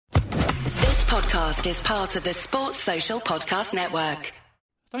podcast is part of the Sports Social Podcast Network.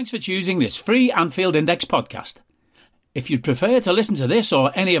 Thanks for choosing this free Anfield Index podcast. If you'd prefer to listen to this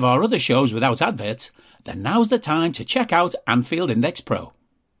or any of our other shows without adverts, then now's the time to check out Anfield Index Pro.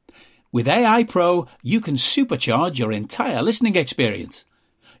 With AEye Pro, you can supercharge your entire listening experience.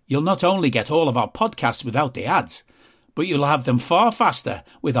 You'll not only get all of our podcasts without the ads, but you'll have them far faster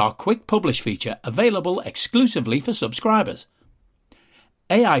with our quick publish feature available exclusively for subscribers.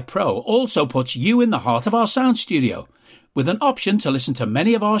 AEye Pro also puts you in the heart of our sound studio, with an option to listen to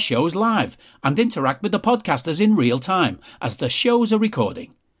many of our shows live and interact with the podcasters in real time as the shows are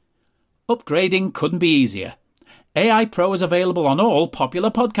recording. Upgrading couldn't be easier. AEye Pro is available on all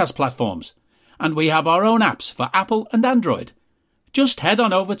popular podcast platforms, and we have our own apps for Apple and Android. Just head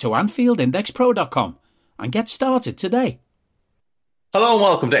on over to AnfieldIndexPro.com and get started today. Hello and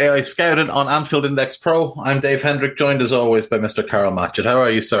welcome to AEye Scouting on Anfield Index Pro. I'm Dave Hendrick, joined as always by Mr. Carol Matchett. How are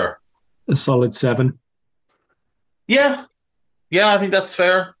you, sir? A solid 7. Yeah, I think that's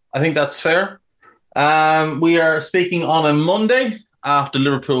fair. We are speaking on a Monday after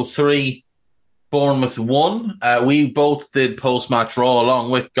Liverpool 3, Bournemouth 1. We both did post-match Raw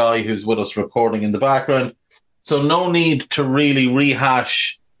along with Guy, who's with us recording in the background. So no need to really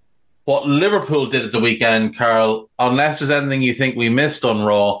rehash what Liverpool did at the weekend, Carl, unless there's anything you think we missed on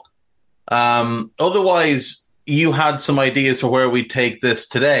Raw. Otherwise, you had some ideas for where we'd take this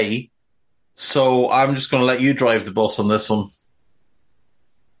today. So I'm just going to let you drive the bus on this one.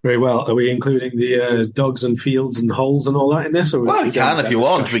 Very well. Are we including the dogs and fields and holes and all that in this? Or well, we can if you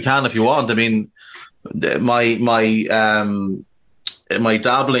want. I mean, my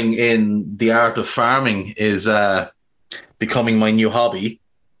dabbling in the art of farming is becoming my new hobby.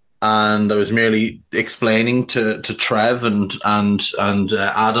 And I was merely explaining to Trev and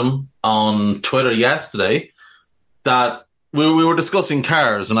Adam on Twitter yesterday that we were discussing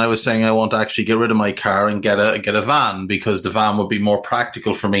cars, and I was saying I want to actually get rid of my car and get a van because the van would be more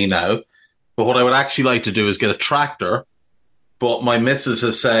practical for me now. But what I would actually like to do is get a tractor. But my missus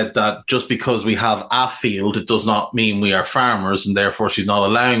has said that just because we have a field, it does not mean we are farmers, and therefore she's not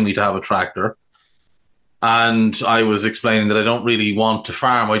allowing me to have a tractor. And I was explaining that I don't really want to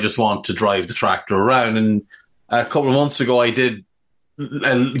farm. I just want to drive the tractor around. And a couple of months ago, I did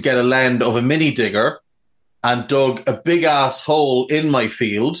get a lend of a mini digger and dug a big ass hole in my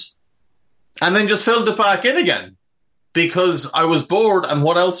field and then just filled it back in again because I was bored. And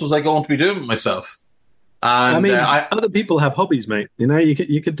what else was I going to be doing with myself? And I mean, other people have hobbies, mate. You know,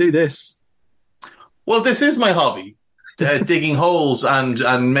 you could do this. Well, this is my hobby. Digging holes and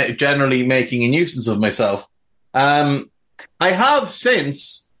generally making a nuisance of myself. I have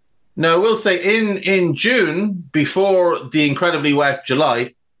since, now I will say in June, before the incredibly wet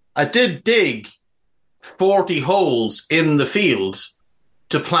July, I did dig 40 holes in the field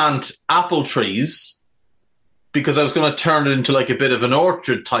to plant apple trees because I was going to turn it into like a bit of an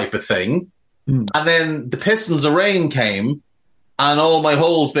orchard type of thing. And then the pistons of rain came and all my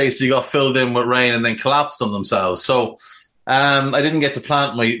holes basically got filled in with rain and then collapsed on themselves. So I didn't get to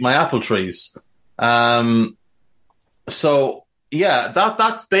plant my apple trees. So yeah,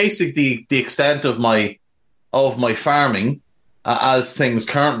 that's basically the extent of my farming as things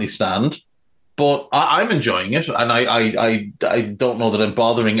currently stand. But I'm enjoying it, and I don't know that I'm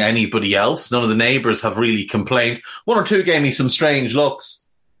bothering anybody else. None of the neighbours have really complained. One or two gave me some strange looks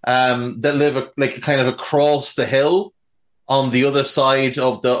that live like kind of across the hill on the other side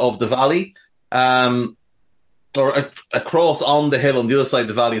of the valley, or across on the hill on the other side of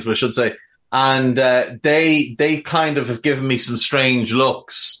the valley is what I should say. And they kind of have given me some strange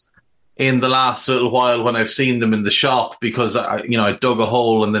looks in the last little while when I've seen them in the shop because I dug a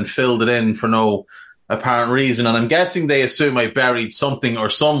hole and then filled it in for no apparent reason. And I'm guessing they assume I buried something or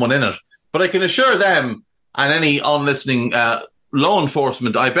someone in it. But I can assure them and any on-listening law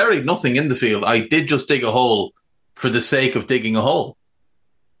enforcement, I buried nothing in the field. I did just dig a hole for the sake of digging a hole.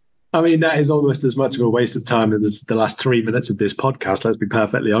 I mean, that is almost as much of a waste of time as the last 3 minutes of this podcast, let's be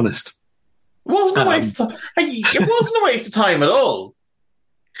perfectly honest. It wasn't a waste of time. It wasn't a waste of time at all.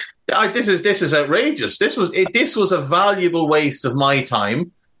 This is outrageous. This was a valuable waste of my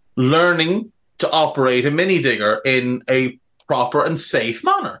time learning to operate a mini digger in a proper and safe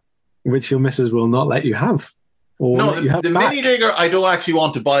manner. Which your missus will not let you have. No, the mini digger, I don't actually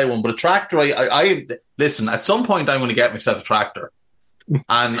want to buy one, but a tractor, I listen, at some point I'm going to get myself a tractor.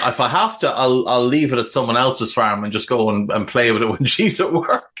 And if I have to, I'll leave it at someone else's farm and just go and play with it when she's at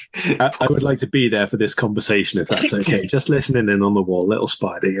work. I would like to be there for this conversation, if that's okay. Just listening in on the wall, little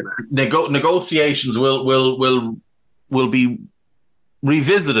spider, you know. Negotiations will be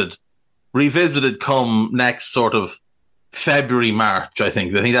revisited come next sort of February, March, I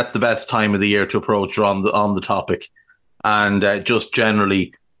think. I think that's the best time of the year to approach her on the topic, and just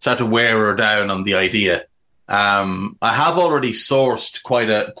generally start to wear her down on the idea. I have already sourced quite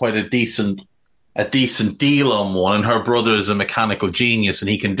a decent deal on one, and her brother is a mechanical genius and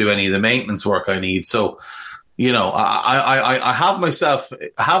he can do any of the maintenance work I need. So, I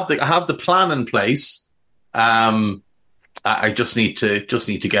have the plan in place. I just need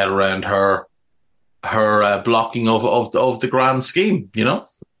to get around her blocking of the grand scheme,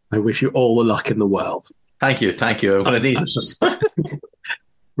 I wish you all the luck in the world. Thank you. I'm going to need it.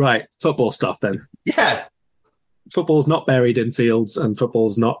 Right, football stuff then. Yeah. Football's not buried in fields and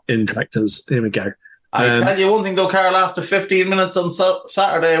football's not in tractors. Here we go. I tell you one thing though, Carl, after 15 minutes on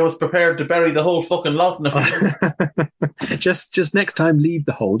Saturday, I was prepared to bury the whole fucking lot in the field. Just next time, leave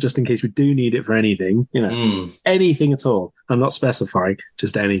the hole, just in case we do need it for anything. Anything at all. I'm not specifying,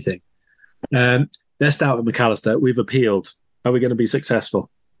 just anything. Let's start with McAllister. We've appealed. Are we going to be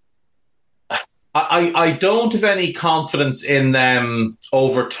successful? I don't have any confidence in them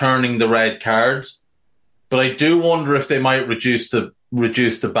overturning the red card, but I do wonder if they might reduce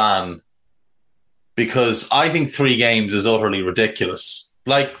the ban, because I think 3 games is utterly ridiculous.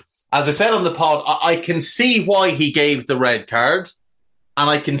 Like, as I said on the pod, I can see why he gave the red card, and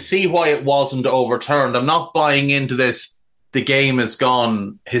I can see why it wasn't overturned. I'm not buying into this the game has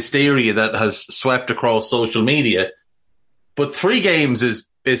gone hysteria that has swept across social media, but 3 games is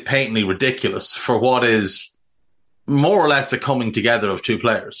patently ridiculous for what is more or less a coming together of 2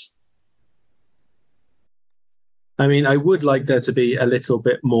 players. I mean, I would like there to be a little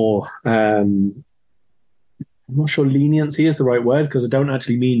bit more, I'm not sure leniency is the right word, because I don't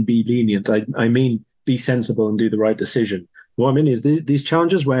actually mean be lenient. I mean be sensible and do the right decision. What I mean is these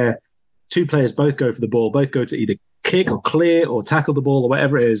challenges where 2 players both go for the ball, both go to either kick or clear or tackle the ball or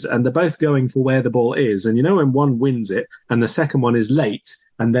whatever it is, and they're both going for where the ball is. And when one wins it and the second one is late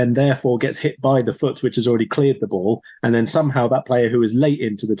and then therefore gets hit by the foot which has already cleared the ball, and then somehow that player who is late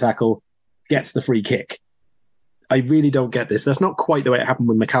into the tackle gets the free kick. I really don't get this. That's not quite the way it happened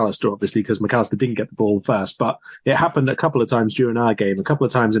with McAllister, obviously, because McAllister didn't get the ball first, but it happened a couple of times during our game, a couple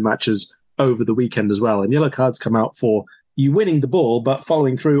of times in matches over the weekend as well. And yellow cards come out for you winning the ball, but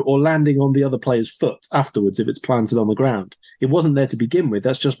following through or landing on the other player's foot afterwards if it's planted on the ground. It wasn't there to begin with.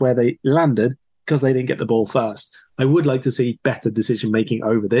 That's just where they landed because they didn't get the ball first. I would like to see better decision-making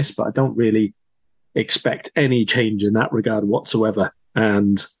over this, but I don't really expect any change in that regard whatsoever.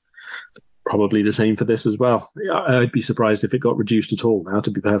 And probably the same for this as well. I'd be surprised if it got reduced at all now,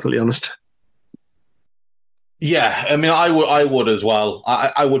 to be perfectly honest. Yeah, I mean, I would as well.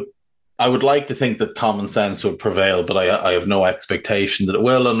 I would like to think that common sense would prevail, but I have no expectation that it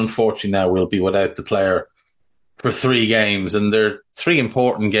will. And unfortunately, now we'll be without the player for 3 games, and they're 3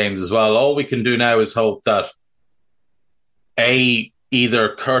 important games as well. All we can do now is hope that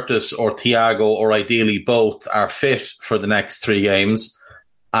either Curtis or Thiago, or ideally both, are fit for the next 3 games,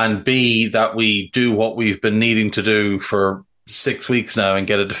 and B, that we do what we've been needing to do for 6 weeks now and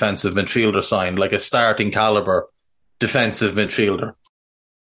get a defensive midfielder signed, like a starting caliber defensive midfielder.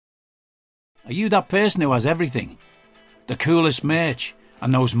 Are you that person who has everything? The coolest merch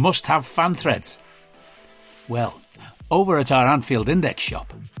and those must-have fan threads? Well, over at our Anfield Index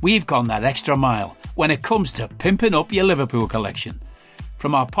shop, we've gone that extra mile when it comes to pimping up your Liverpool collection.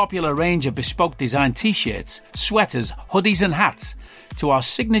 From our popular range of bespoke design t-shirts, sweaters, hoodies and hats, to our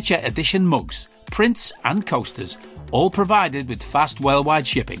signature edition mugs, prints and coasters, all provided with fast worldwide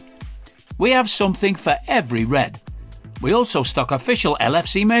shipping. We have something for every red. We also stock official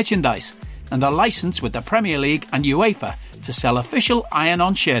LFC merchandise and are licensed with the Premier League and UEFA to sell official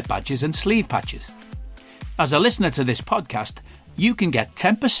iron-on shirt badges and sleeve patches. As a listener to this podcast, you can get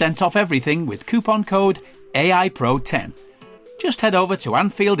 10% off everything with coupon code AIPRO10. Just head over to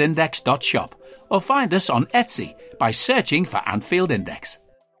AnfieldIndex.shop or find us on Etsy by searching for Anfield Index.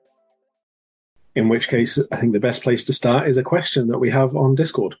 In which case, I think the best place to start is a question that we have on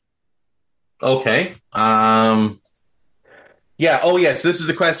Discord. Okay. So this is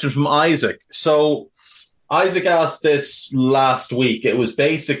a question from Isaac. So Isaac asked this last week. It was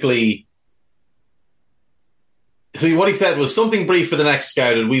basically... So what he said was something brief for the next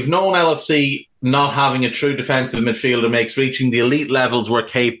scouted. We've known LFC not having a true defensive midfielder makes reaching the elite levels we're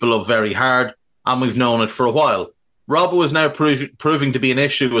capable of very hard, and we've known it for a while. Robbo is now proving to be an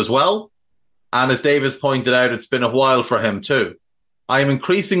issue as well, and as Davis pointed out, it's been a while for him too. I am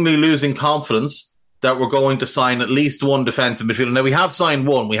increasingly losing confidence that we're going to sign at least one defensive midfielder. Now, we have signed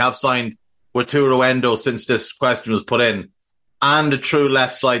one. We have signed Wataru Endo since this question was put in, and a true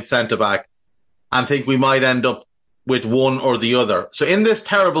left-side centre-back, and think we might end up with one or the other. So in this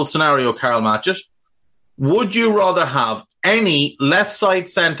terrible scenario, Karl Matchett, would you rather have any left side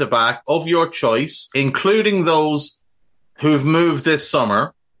centre back of your choice, including those who've moved this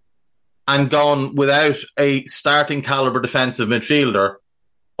summer and gone without a starting caliber defensive midfielder?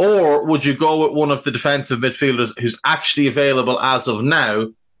 Or would you go with one of the defensive midfielders who's actually available as of now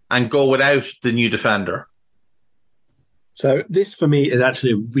and go without the new defender? So this, for me, is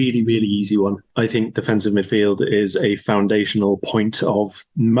actually a really, really easy one. I think defensive midfield is a foundational point of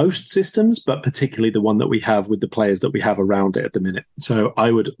most systems, but particularly the one that we have with the players that we have around it at the minute. So I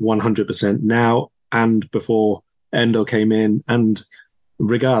would 100% now and before Endo came in, and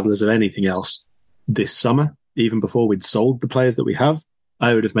regardless of anything else this summer, even before we'd sold the players that we have,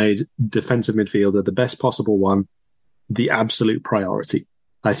 I would have made defensive midfielder the best possible one, the absolute priority.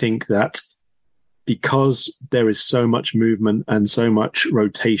 I think that because there is so much movement and so much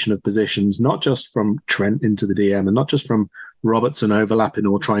rotation of positions, not just from Trent into the DM and not just from Robertson overlapping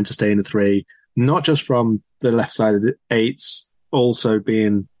or trying to stay in a 3, not just from the left side of the 8s also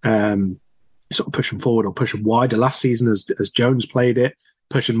being sort of pushing forward or pushing wider last season as Jones played it,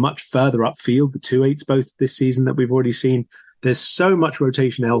 pushing much further upfield, the 2-8s both this season that we've already seen. There's so much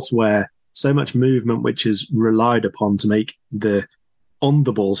rotation elsewhere, so much movement which is relied upon to make the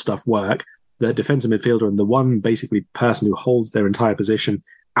on-the-ball stuff work, the defensive midfielder and the one basically person who holds their entire position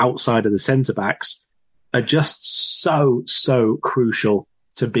outside of the centre-backs are just so crucial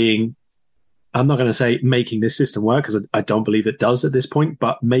to being, I'm not going to say making this system work, because I don't believe it does at this point,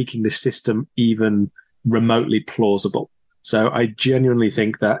 but making this system even remotely plausible. So I genuinely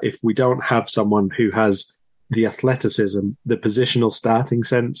think that if we don't have someone who has the athleticism, the positional starting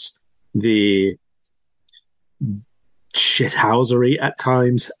sense, the shithousery at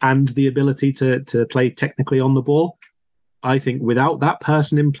times, and the ability to play technically on the ball, I think without that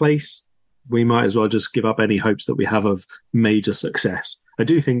person in place, we might as well just give up any hopes that we have of major success. I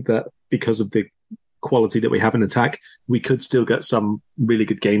do think that because of the quality that we have in attack, we could still get some really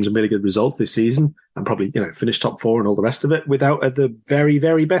good games and really good results this season and probably, finish top 4 and all the rest of it without the very,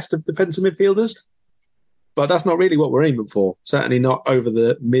 very best of defensive midfielders. But that's not really what we're aiming for, certainly not over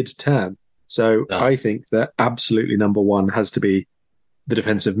the mid-term. So no. I think that absolutely number one has to be the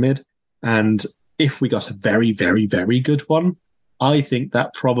defensive mid. And if we got a very, very, very good one, I think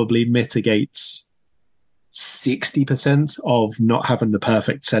that probably mitigates 60% of not having the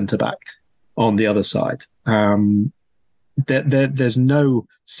perfect centre-back on the other side. There's no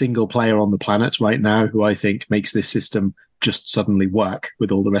single player on the planet right now who I think makes this system just suddenly work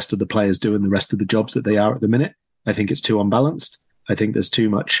with all the rest of the players doing the rest of the jobs that they are at the minute. I think it's too unbalanced. I think there's too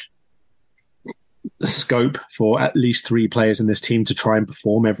much scope for at least 3 players in this team to try and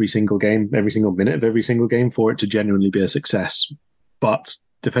perform every single game, every single minute of every single game for it to genuinely be a success. But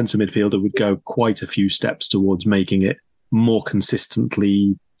defensive midfielder would go quite a few steps towards making it more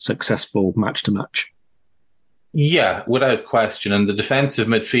consistently successful match to match. Yeah, without question. And the defensive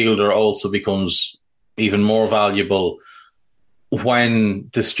midfielder also becomes even more valuable when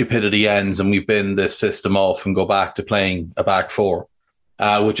the stupidity ends and we bin this system off and go back to playing a back 4.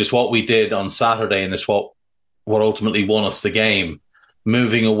 Which is what we did on Saturday, and it's what ultimately won us the game,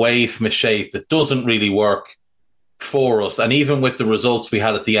 moving away from a shape that doesn't really work for us. And even with the results we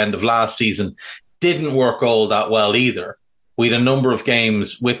had at the end of last season, didn't work all that well either. We had a number of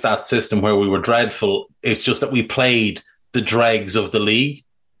games with that system where we were dreadful. It's just that we played the dregs of the league.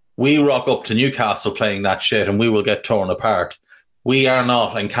 We rock up to Newcastle playing that shit and we will get torn apart. We are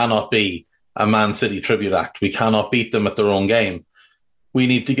not and cannot be a Man City tribute act. We cannot beat them at their own game. We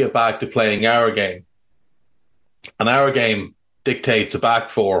need to get back to playing our game. And our game dictates a back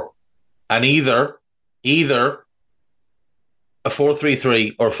 4. And either a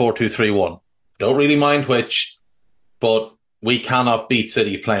 4-3-3 or a 4-2-3-1. Don't really mind which, but we cannot beat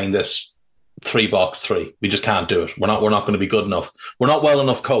City playing this 3-box 3. We just can't do it. We're not going to be good enough. We're not well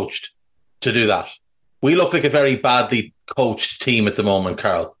enough coached to do that. We look like a very badly coached team at the moment,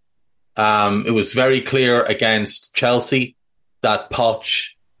 Carl. It was very clear against Chelsea that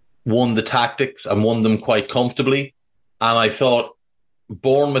Poch won the tactics and won them quite comfortably. And I thought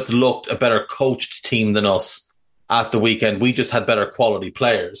Bournemouth looked a better coached team than us at the weekend. We just had better quality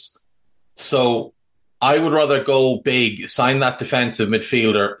players. So I would rather go big, sign that defensive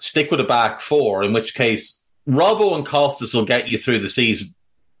midfielder, stick with a back 4, in which case Robbo and Costas will get you through the season.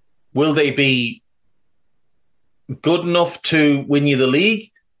 Will they be good enough to win you the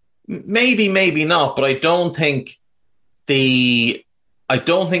league? Maybe, maybe not, but I don't think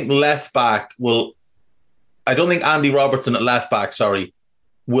left back will. I don't think Andy Robertson at left back,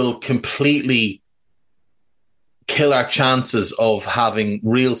 will completely kill our chances of having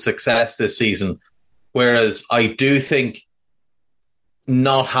real success this season. Whereas I do think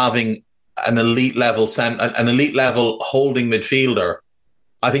not having an elite level holding midfielder,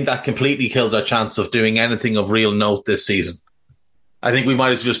 I think that completely kills our chance of doing anything of real note this season. I think we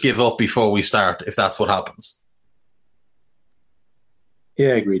might as well just give up before we start if that's what happens.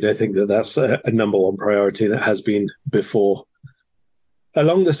 Yeah, agreed. I think that's a number one priority that has been before.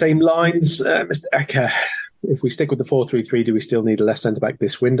 Along the same lines, Mr. Ecker, if we stick with the 4-3-3, do we still need a left centre-back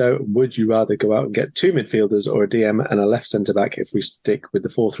this window? Would you rather go out and get two midfielders or a DM and a left centre-back if we stick with the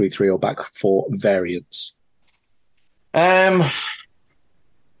 4-3-3 or back four variants? Oh,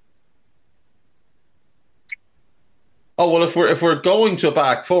 well, if we're going to a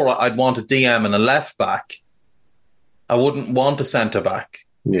back four, I'd want a DM and a left back. I wouldn't want a centre-back.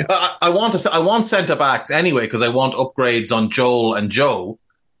 Yeah. I want centre-backs anyway because I want upgrades on Joel and Joe,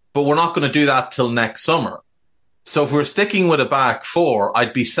 but we're not going to do that till next summer. So if we're sticking with a back four,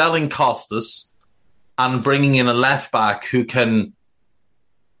 I'd be selling Costas and bringing in a left back who can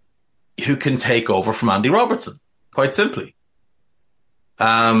take over from Andy Robertson, quite simply.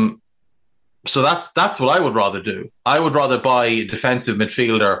 So that's what I would rather do. I would rather buy a defensive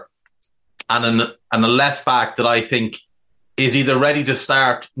midfielder and a left back that I think is either ready to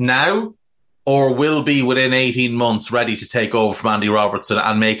start now or will be within 18 months ready to take over from Andy Robertson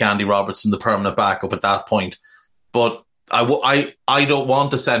and make Andy Robertson the permanent backup at that point. But I don't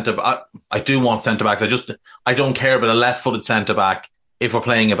want a centre back. I do want centre backs. I don't care about a left-footed centre back if we're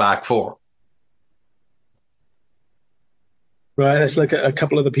playing a back four. Right, let's look at a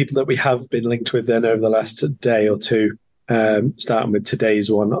couple of the people that we have been linked with then over the last day or two. Starting with today's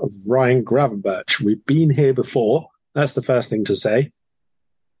one of Ryan Gravenberch. We've been here before. That's the first thing to say.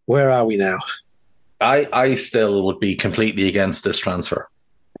 Where are we now? I still would be completely against this transfer.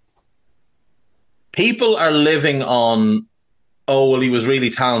 People are living on, oh, well, he was really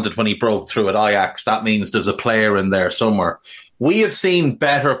talented when he broke through at Ajax. That means there's a player in there somewhere. We have seen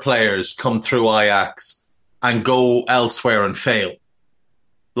better players come through Ajax and go elsewhere and fail.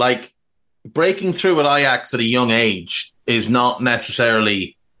 Like, breaking through at Ajax at a young age is not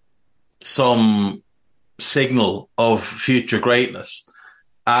necessarily some signal of future greatness.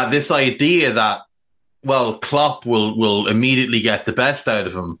 This idea that, well, Klopp will immediately get the best out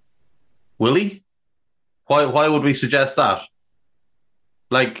of him. Will he? Why would we suggest that?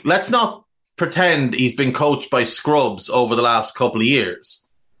 Like, let's not pretend he's been coached by scrubs over the last couple of years.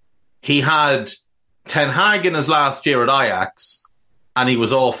 He had Ten Hag in his last year at Ajax, and he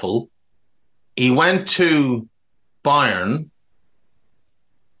was awful. He went to Bayern.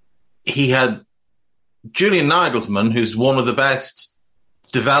 He had Julian Nagelsmann, who's one of the best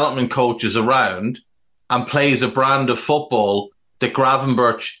development coaches around and plays a brand of football that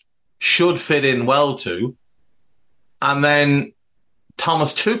Gravenberch should fit in well to. And then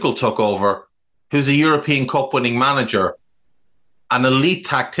Thomas Tuchel took over, who's a European Cup winning manager, an elite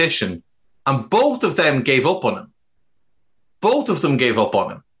tactician, and both of them gave up on him. Both of them gave up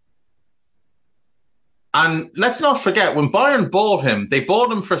on him. And let's not forget, when Bayern bought him, they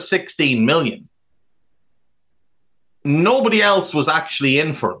bought him for 16 million. Nobody else was actually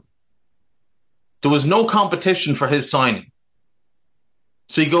in for him. There was no competition for his signing.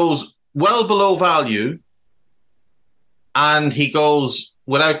 So he goes well below value, and he goes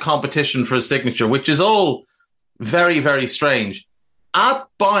without competition for his signature, which is all very, very strange. At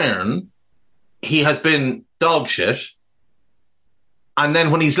Bayern, he has been dog shit. And then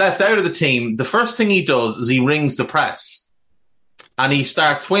when he's left out of the team, the first thing he does is he rings the press and he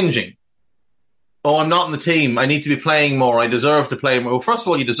starts whinging. Oh, I'm not in the team. I need to be playing more. I deserve to play more. Well, first of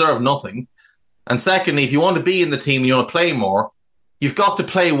all, you deserve nothing. And secondly, if you want to be in the team and you want to play more, you've got to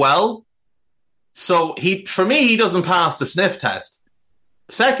play well. So for me, he doesn't pass the sniff test.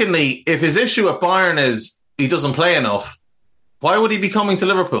 Secondly, if his issue at Bayern is he doesn't play enough, why would he be coming to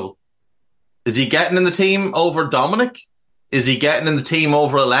Liverpool? Is he getting in the team over Dominic? Is he getting in the team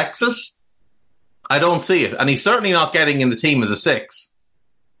over Alexis? I don't see it. And he's certainly not getting in the team as a six.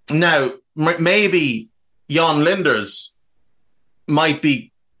 Now, maybe Jan Linders might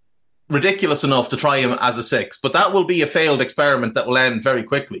be ridiculous enough to try him as a six, but that will be a failed experiment that will end very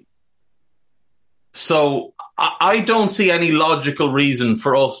quickly. So I don't see any logical reason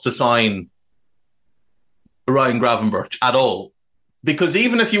for us to sign Ryan Gravenberch at all. Because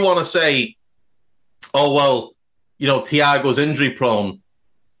even if you want to say, oh, well, you know, Thiago's injury prone,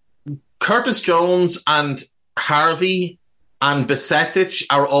 Curtis Jones and Harvey and Besetic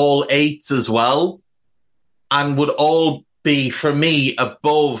are all eights as well and would all be, for me,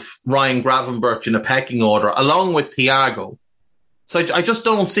 above Ryan Gravenberch in a pecking order, along with Thiago. So I just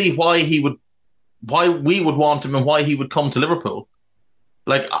don't see why we would want him and why he would come to Liverpool.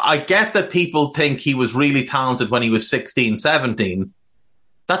 Like, I get that people think he was really talented when he was 16, 17,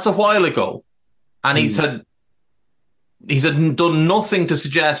 That's a while ago. And he's had done nothing to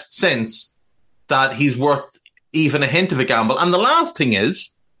suggest since that he's worth even a hint of a gamble. And the last thing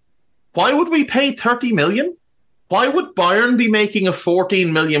is, why would we pay 30 million? Why would Bayern be making a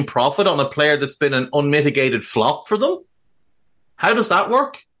 14 million profit on a player that's been an unmitigated flop for them? How does that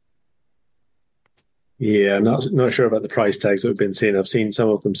work? Yeah, not sure about the price tags that we've been seeing. I've seen some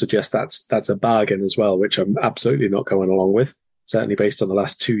of them suggest that's a bargain as well, which I'm absolutely not going along with, certainly based on the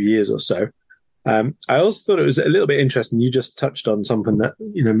last 2 years or so. I also thought it was a little bit interesting. You just touched on something that,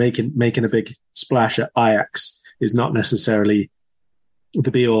 making a big splash at Ajax is not necessarily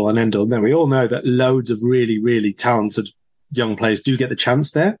the be all and end all. Now, we all know that loads of really, really talented young players do get the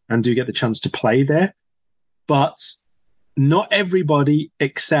chance there and do get the chance to play there, but not everybody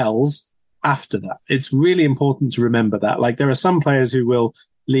excels after that. It's really important to remember that. Like, there are some players who will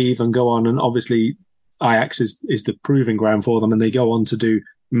leave and go on, and obviously Ajax is the proving ground for them, and they go on to do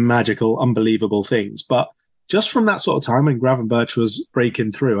magical, unbelievable things. But just from that sort of time when Gravenberch was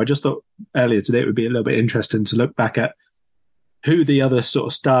breaking through, I just thought earlier today it would be a little bit interesting to look back at who the other sort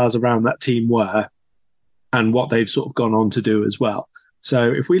of stars around that team were and what they've sort of gone on to do as well.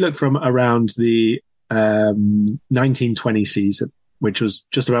 So if we look from around the 1920 season, which was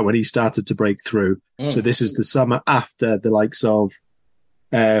just about when he started to break through. So this is the summer after the likes of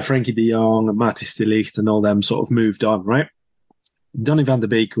Frankie de Jong and Matthijs de Ligt and all them sort of moved on, right? Donny van der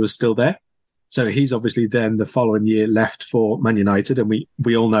Beek was still there. So he's obviously then the following year left for Man United, and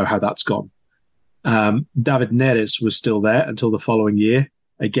we all know how that's gone. David Neres was still there until the following year.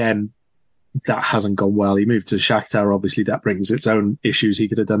 Again, that hasn't gone well. He moved to Shakhtar. Obviously, that brings its own issues he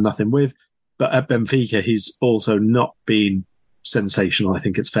could have done nothing with. But at Benfica, he's also not been sensational, I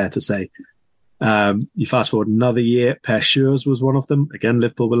think it's fair to say. You fast forward another year, Per Schuurs was one of them. Again,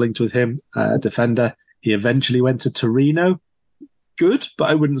 Liverpool were linked with him, defender. He eventually went to Torino. Good, but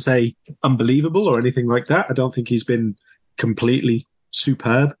I wouldn't say unbelievable or anything like that. I don't think he's been completely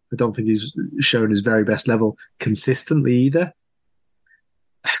superb. I don't think he's shown his very best level consistently either.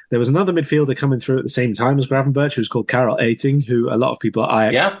 There was another midfielder coming through at the same time as Gravenberch, who was called Karel Eiting, who a lot of people at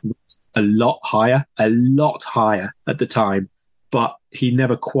Ajax a lot higher at the time. But he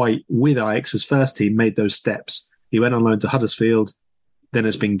never quite, with Ajax's first team, made those steps. He went on loan to Huddersfield, then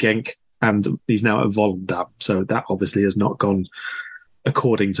has been Genk, and he's now at Volendam. So that obviously has not gone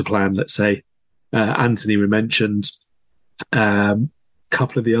according to plan, let's say. Anthony we mentioned. A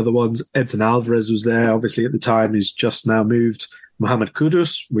couple of the other ones. Edson Alvarez was there, obviously, at the time. He's just now moved. Mohamed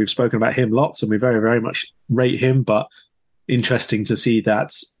Kudus, we've spoken about him lots, and we very, very much rate him. But interesting to see that,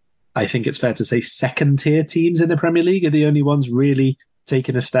 I think it's fair to say, second-tier teams in the Premier League are the only ones really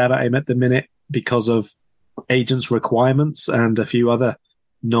taking a stab at him at the minute because of agents' requirements and a few other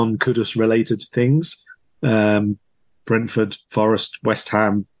non-Kudus-related things. Brentford, Forest, West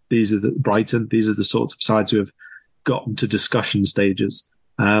Ham, Brighton, these are the sorts of sides who have gotten to discussion stages.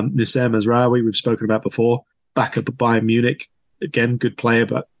 Nisser Mazraoui, we've spoken about before, back up at Bayern Munich. Again, good player,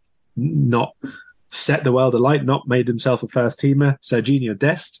 but not set the world alight, not made himself a first-teamer. Serginho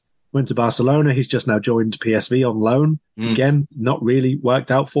Dest went to Barcelona. He's just now joined PSV on loan. Again, not really worked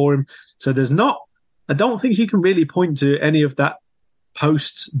out for him. So I don't think you can really point to any of that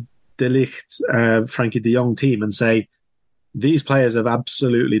post-De Ligt, Frankie de Jong team and say, these players have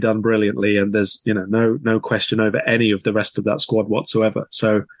absolutely done brilliantly, and there's no question over any of the rest of that squad whatsoever.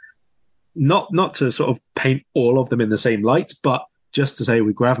 So not to sort of paint all of them in the same light, but just to say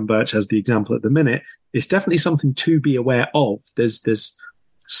with Gravenberch as the example at the minute, it's definitely something to be aware of. There's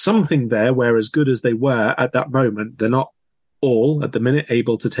something there where, as good as they were at that moment, they're not all at the minute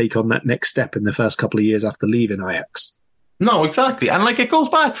able to take on that next step in the first couple of years after leaving Ajax. No, exactly. And it goes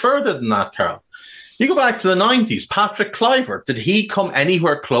back further than that, Carl. You go back to the 90s, Patrick Kluivert, did he come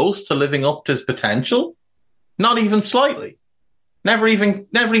anywhere close to living up to his potential? Not even slightly. Never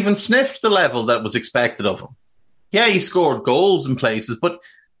even sniffed the level that was expected of him. Yeah, he scored goals in places, but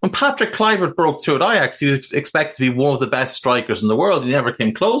when Patrick Kluivert broke through at Ajax, he was expected to be one of the best strikers in the world. He never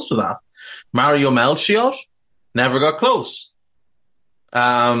came close to that. Mario Melchiot never got close.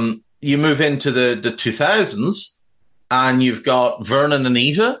 You move into the 2000s, and you've got Vernon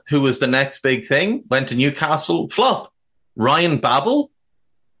Anita, who was the next big thing, went to Newcastle, flop. Ryan Babel.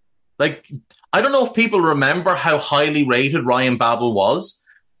 I don't know if people remember how highly rated Ryan Babel was,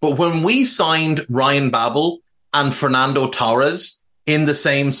 but when we signed Ryan Babel and Fernando Torres in the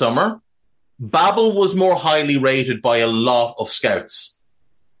same summer, Babel was more highly rated by a lot of scouts.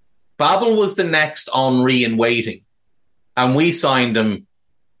 Babel was the next Henry in waiting, and we signed him,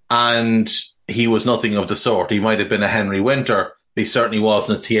 and he was nothing of the sort. He might have been a Henry Winter, but he certainly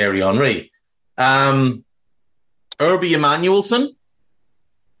wasn't a Thierry Henry. Herbie Emanuelson,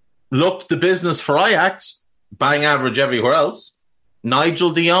 looked the business for Ajax, bang average everywhere else.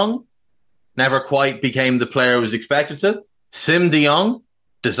 Nigel de Jong never quite became the player who was expected to. Sim de Jong,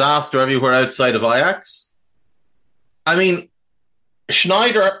 disaster everywhere outside of Ajax. I mean,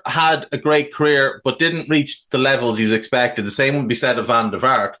 Schneider had a great career, but didn't reach the levels he was expected. The same would be said of Van der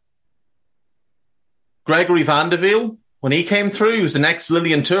Vaart. Gregory Van der Wiel, when he came through, he was the next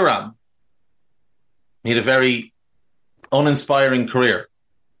Lilian Thuram. He had a very uninspiring career.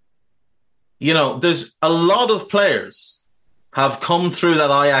 You know, there's a lot of players have come through that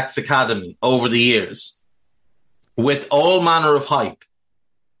Ajax academy over the years with all manner of hype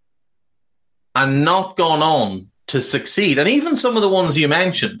and not gone on to succeed. And even some of the ones you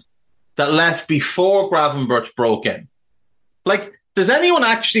mentioned that left before Gravenberch broke in. Like, does anyone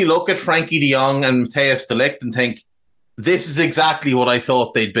actually look at Frankie de Jong and Matthijs de Ligt and think, this is exactly what I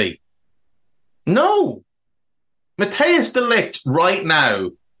thought they'd be? No. Matthijs de Ligt right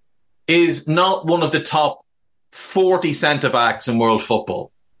now is not one of the top 40 centre-backs in world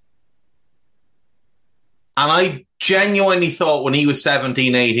football. And I genuinely thought when he was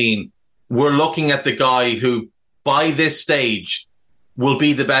 17, 18, we're looking at the guy who, by this stage, will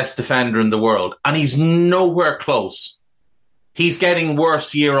be the best defender in the world. And he's nowhere close. He's getting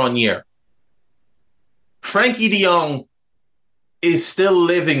worse year on year. Frankie de Jong is still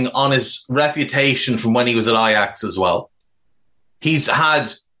living on his reputation from when he was at Ajax as well. He's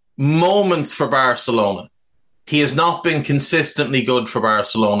had moments for Barcelona. He has not been consistently good for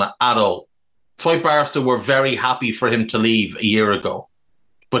Barcelona at all. That's why Barca were very happy for him to leave a year ago.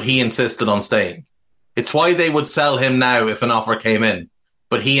 But he insisted on staying. It's why they would sell him now if an offer came in.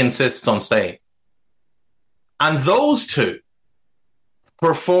 But he insists on staying. And those two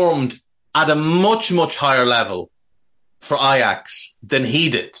performed at a much, much higher level for Ajax than he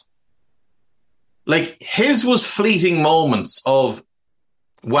did. Like, his was fleeting moments of,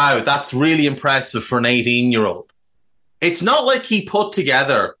 wow, that's really impressive for an 18-year-old. It's not like he put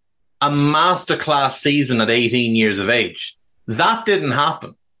together a masterclass season at 18 years of age. That didn't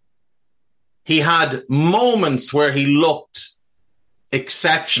happen. He had moments where he looked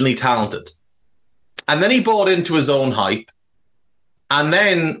exceptionally talented. And then he bought into his own hype. And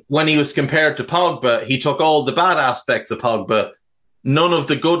then when he was compared to Pogba, he took all the bad aspects of Pogba, none of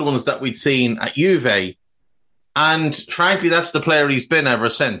the good ones that we'd seen at Juve. And frankly, that's the player he's been ever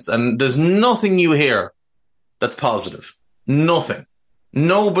since. And there's nothing you hear that's positive. Nothing.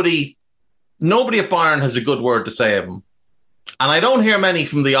 Nobody at Bayern has a good word to say of him. And I don't hear many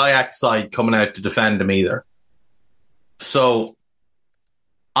from the Ajax side coming out to defend him either. So,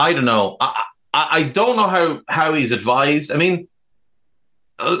 I don't know. I don't know how he's advised. I mean,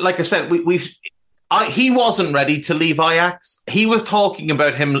 like I said, he wasn't ready to leave Ajax. He was talking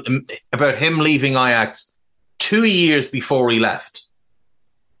about him leaving Ajax 2 years before he left,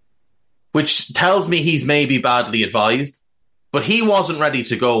 which tells me he's maybe badly advised, but he wasn't ready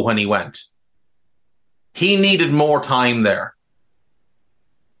to go when he went. He needed more time there.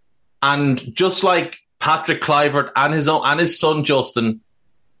 And just like Patrick Kluivert and his son Justin,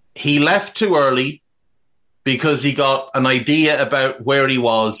 he left too early because he got an idea about where he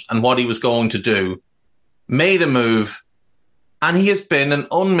was and what he was going to do, made a move, and he has been an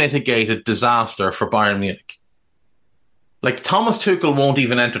unmitigated disaster for Bayern Munich. Like, Thomas Tuchel won't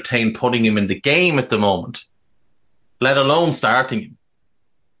even entertain putting him in the game at the moment, let alone starting him.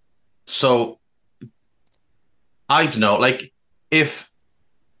 So, I don't know. Like, if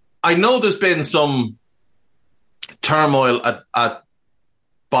I know there's been some turmoil at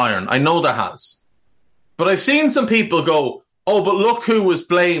Bayern, I know there has. But I've seen some people go, oh, but look who was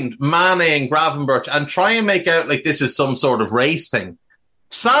blamed, Mane and Gravenberch, and try and make out like this is some sort of race thing.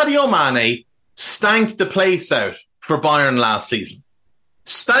 Sadio Mane stank the place out for Bayern last season.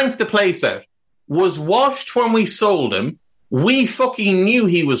 Stank the place out. Was washed when we sold him. We fucking knew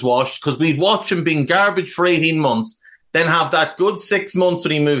he was washed because we'd watch him being garbage for 18 months, then have that good 6 months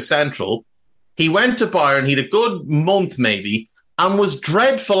when he moved central. He went to Bayern, he had a good month maybe, and was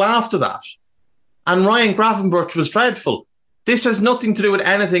dreadful after that. And Ryan Gravenberch was dreadful. This has nothing to do with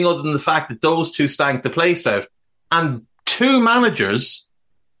anything other than the fact that those two stank the place out. And two managers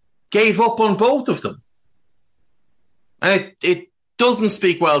gave up on both of them. And it doesn't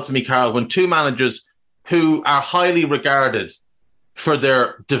speak well to me, Carl, when two managers who are highly regarded for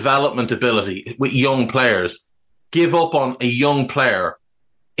their development ability with young players give up on a young player,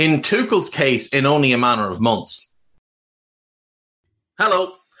 in Tuchel's case, in only a matter of months.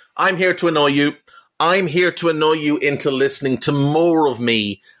 Hello, I'm here to annoy you. I'm here to annoy you into listening to more of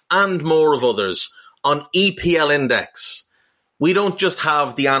me and more of others on EPL Index. We don't just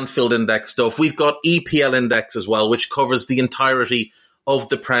have the Anfield Index stuff. We've got EPL Index as well, which covers the entirety of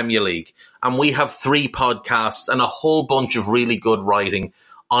the Premier League. And we have 3 podcasts and a whole bunch of really good writing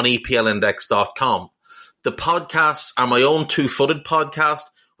on EPLindex.com. The podcasts are my own Two-Footed podcast,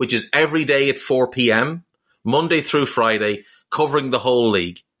 which is every day at 4 p.m., Monday through Friday, covering the whole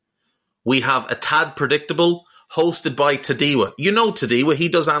league. We have A Tad Predictable, hosted by Tadiwa. You know Tadiwa, he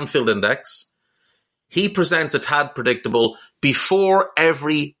does Anfield Index. He presents A Tad Predictable before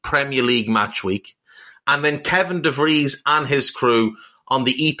every Premier League match week. And then Kevin DeVries and his crew on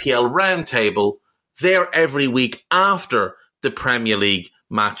the EPL Roundtable, they're every week after the Premier League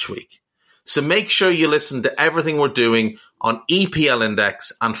match week. So make sure you listen to everything we're doing on EPL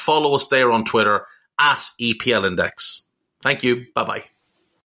Index and follow us there on Twitter at EPL Index. Thank you. Bye-bye.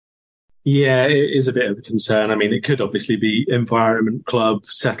 Yeah, it is a bit of a concern. I mean, it could obviously be environment, club,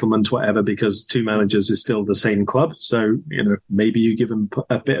 settlement, whatever, because 2 managers is still the same club. So, maybe you give him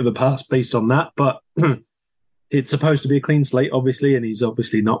a bit of a pass based on that. But it's supposed to be a clean slate, obviously, and he's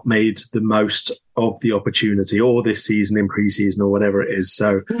obviously not made the most of the opportunity or this season in pre-season or whatever it is.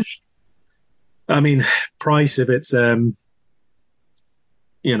 So, I mean, price, if it's, a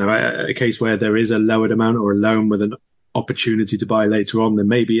case where there is a lowered amount or a loan with an opportunity to buy later on, then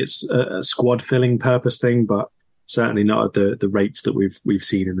maybe it's a squad filling purpose thing, but certainly not at the rates that we've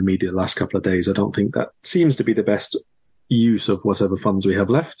seen in the media the last couple of days. I don't think that seems to be the best use of whatever funds we have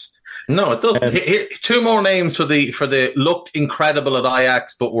left. No, it doesn't. Here, 2 more names for the looked incredible at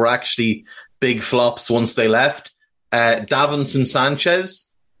Ajax, but were actually big flops once they left. Davinson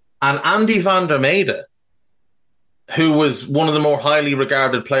Sanchez and Andy van der Meyde, who was one of the more highly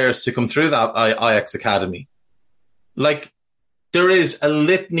regarded players to come through that Ajax academy. Like, there is a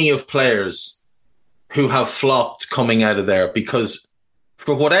litany of players who have flopped coming out of there because,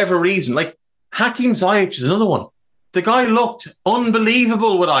 for whatever reason, like Hakim Ziyech is another one. The guy looked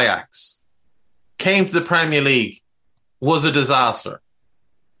unbelievable with Ajax. Came to the Premier League, was a disaster.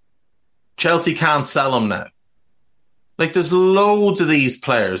 Chelsea can't sell him now. Like, there's loads of these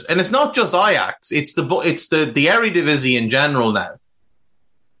players, and it's not just Ajax. It's the Eredivisie in general now.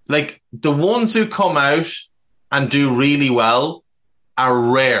 Like, the ones who come out and do really well are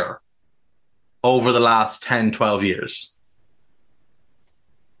rare over the last 10, 12 years.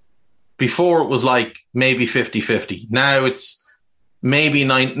 Before it was like maybe 50-50. Now it's maybe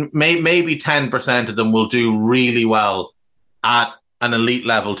 10% of them will do really well at an elite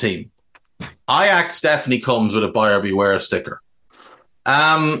level team. Ajax definitely comes with a buyer beware sticker.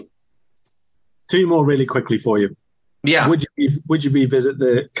 2 more really quickly for you. Yeah. Would you revisit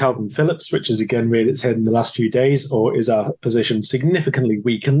the Calvin Phillips, which has again reared its head in the last few days, or is our position significantly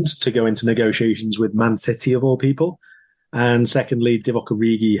weakened to go into negotiations with Man City of all people? And secondly, Divock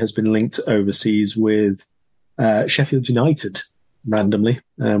Origi has been linked overseas with Sheffield United randomly,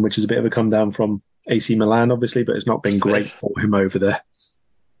 which is a bit of a come down from AC Milan, obviously, but it's not been great for him over there.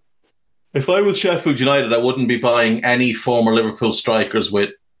 If I was Sheffield United, I wouldn't be buying any former Liverpool strikers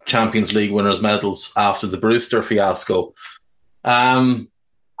with Champions League winners' medals after the Brewster fiasco. And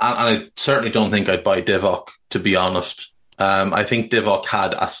I certainly don't think I'd buy Divock, to be honest. I think Divock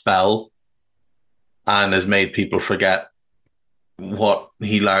had a spell and has made people forget what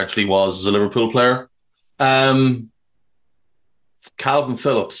he largely was as a Liverpool player. Calvin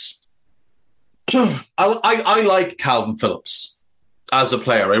Phillips. I like Calvin Phillips as a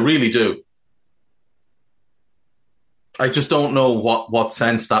player. I really do. I just don't know what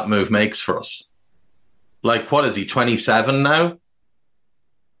sense that move makes for us. Like, what is he, 27 now?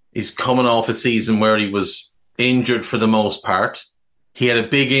 He's coming off a season where he was injured for the most part. He had a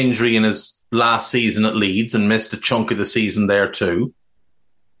big injury in his last season at Leeds and missed a chunk of the season there too.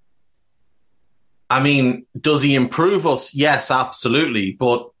 I mean, does he improve us? Yes, absolutely.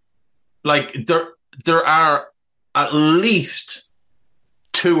 But like, there are at least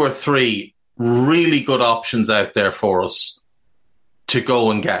 2 or 3 really good options out there for us to go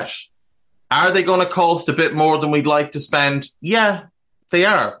and get. Are they going to cost a bit more than we'd like to spend? Yeah, they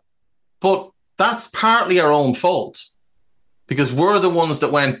are. But that's partly our own fault because we're the ones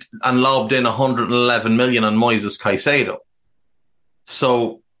that went and lobbed in 111 million on Moises Caicedo.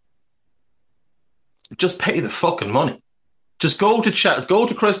 So just pay the fucking money. Just go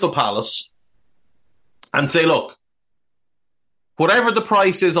to Crystal Palace and say, look, whatever the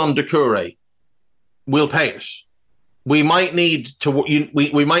price is on Doucouré, we'll pay it. We might need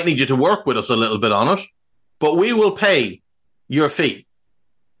we might need you to work with us a little bit on it, but we will pay your fee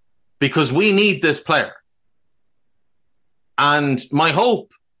because we need this player. And my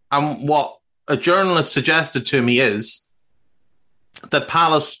hope, and what a journalist suggested to me, is that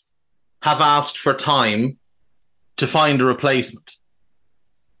Palace have asked for time to find a replacement.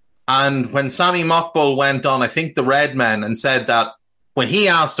 And when Sami Mokbel went on, I think, the Red Men, and said that when he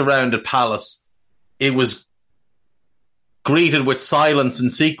asked around at Palace, it was greeted with silence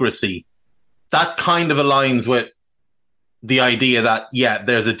and secrecy. That kind of aligns with the idea that, yeah,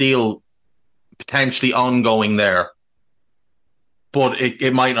 there's a deal potentially ongoing there, but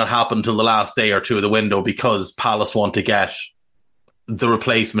it might not happen till the last day or two of the window because Palace want to get the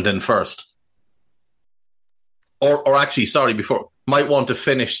replacement in first. Or actually, sorry, might want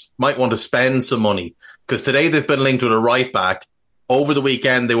to spend some money, because today they've been linked with a right back. Over the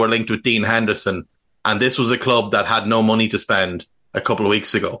weekend, they were linked with Dean Henderson, and this was a club that had no money to spend a couple of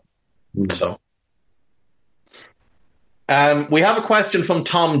weeks ago. So, we have a question from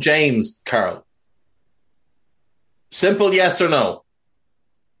Tom James, Carl. Simple yes or no.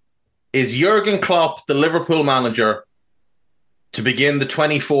 Is Jurgen Klopp the Liverpool manager to begin the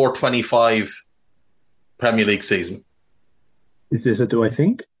 24-25 Premier League season? Is this a do I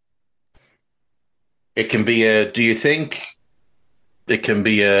think? It can be a do you think? It can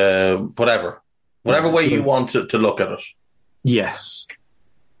be a whatever. Whatever way you want to look at it. Yes.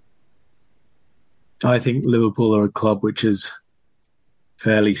 I think Liverpool are a club which is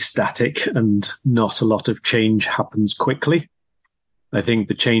fairly static and not a lot of change happens quickly. I think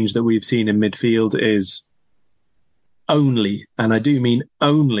the change that we've seen in midfield is only, and I do mean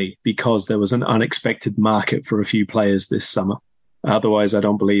only, because there was an unexpected market for a few players this summer. Otherwise, I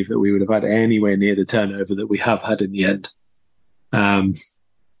don't believe that we would have had anywhere near the turnover that we have had in the end.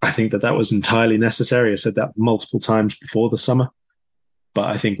 I think that was entirely necessary. I said that multiple times before the summer. But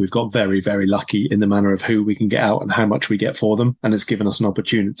I think we've got very, very lucky in the manner of who we can get out and how much we get for them. And it's given us an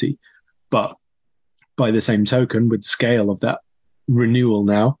opportunity. But by the same token, with the scale of that renewal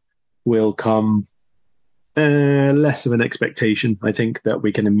now, will come less of an expectation. I think that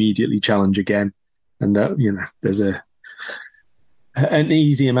we can immediately challenge again. And that, there's an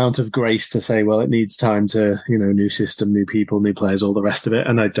easy amount of grace to say, well, it needs time to, new system, new people, new players, all the rest of it.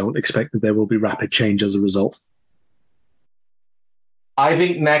 And I don't expect that there will be rapid change as a result. I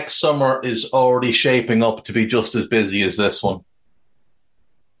think next summer is already shaping up to be just as busy as this one.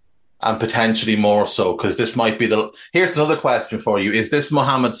 And potentially more so, because this might be Here's another question for you. Is this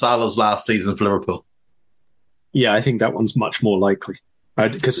Mohamed Salah's last season for Liverpool? Yeah, I think that one's much more likely.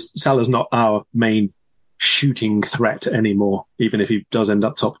 Because Salah's not our main shooting threat anymore, even if he does end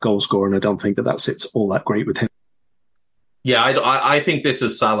up top goal scorer, and I don't think that sits all that great with him. Yeah, I think this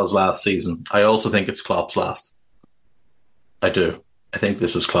is Salah's last season. I also think it's Klopp's last. I do. I think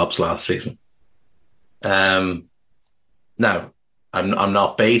this is Klopp's last season. Now, I'm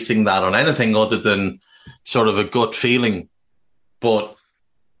not basing that on anything other than sort of a gut feeling. But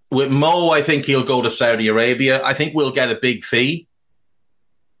with Mo, I think he'll go to Saudi Arabia. I think we'll get a big fee.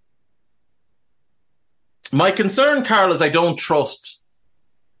 My concern, Carl, is I don't trust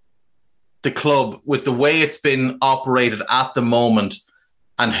the club with the way it's been operated at the moment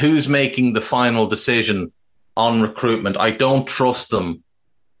and who's making the final decision on recruitment. I don't trust them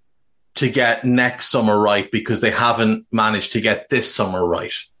to get next summer right because they haven't managed to get this summer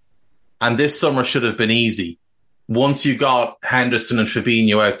right. And this summer should have been easy. Once you got Henderson and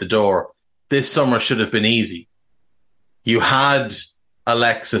Fabinho out the door, this summer should have been easy. You had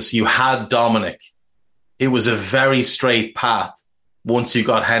Alexis, you had Dominic. It was a very straight path once you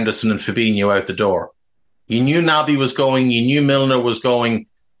got Henderson and Fabinho out the door. You knew Naby was going, you knew Milner was going,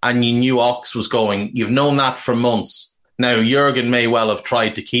 and you knew Ox was going. You've known that for months. Now, Jurgen may well have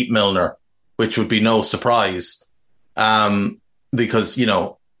tried to keep Milner, which would be no surprise, because,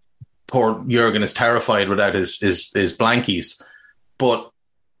 poor Jurgen is terrified without his blankies. But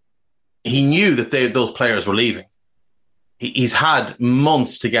he knew that those players were leaving. He's had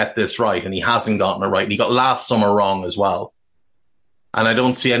months to get this right, and he hasn't gotten it right. And he got last summer wrong as well. And I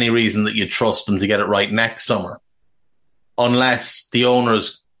don't see any reason that you'd trust him to get it right next summer, unless the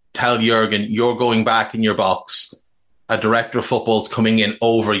owners tell Jurgen, you're going back in your box, a director of football's coming in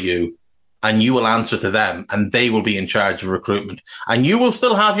over you, and you will answer to them, and they will be in charge of recruitment. And you will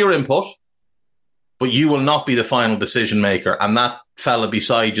still have your input, but you will not be the final decision maker. And that fella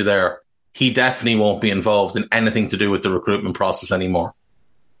beside you there, he definitely won't be involved in anything to do with the recruitment process anymore.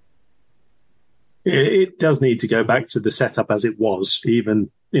 It does need to go back to the setup as it was, even,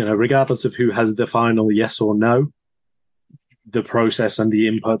 regardless of who has the final yes or no. The process and the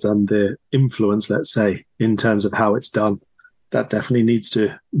input and the influence, let's say, in terms of how it's done, that definitely needs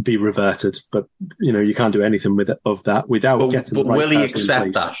to be reverted. But, you can't do anything of that without getting the right person in place. But will he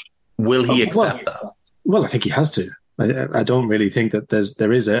accept that? Will he accept that? Well, I think he has to. I don't really think that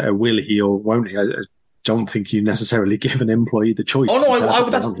there is a will he or won't he. I don't think you necessarily give an employee the choice.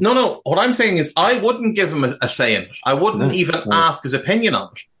 Oh, no. What I'm saying is I wouldn't give him a say in it. I wouldn't even ask his opinion on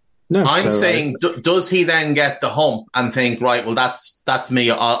it. No, I'm saying, does he then get the hump and think, right, well, that's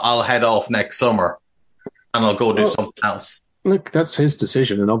me. I'll head off next summer and I'll go do something else. Look, that's his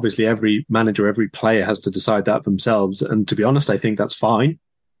decision. And obviously every manager, every player has to decide that themselves. And to be honest, I think that's fine.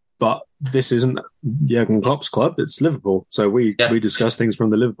 But this isn't Jurgen Klopp's club. It's Liverpool. So we discuss things from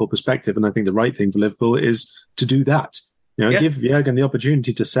the Liverpool perspective. And I think the right thing for Liverpool is to do that. Give Jurgen the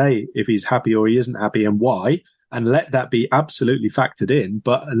opportunity to say if he's happy or he isn't happy and why, and let that be absolutely factored in.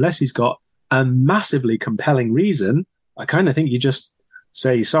 But unless he's got a massively compelling reason, I kind of think you just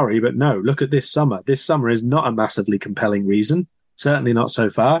say, sorry, but no, look at this summer. This summer is not a massively compelling reason. Certainly not so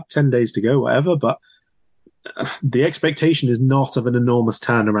far. 10 days to go, whatever. But the expectation is not of an enormous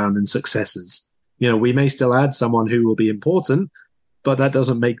turnaround in successes. We may still add someone who will be important, but that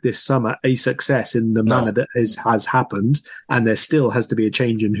doesn't make this summer a success in the manner that has happened. And there still has to be a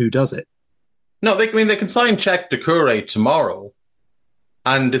change in who does it. No, they can sign Czech Doucouré tomorrow,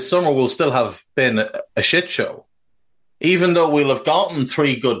 and this summer will still have been a shit show. Even though we'll have gotten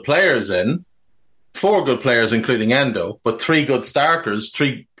 3 good players in, 4 good players including Endo, but 3 good starters,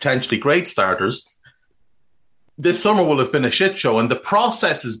 3 potentially great starters, this summer will have been a shit show, and the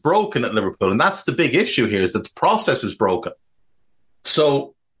process is broken at Liverpool, and that's the big issue here, is that the process is broken.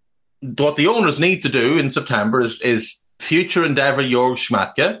 So what the owners need to do in September is future endeavour Jörg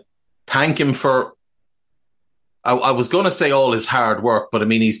Schmadtke, thank him for, I was going to say all his hard work, but I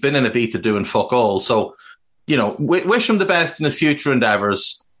mean, he's been in Ibiza doing fuck all. So, wish him the best in his future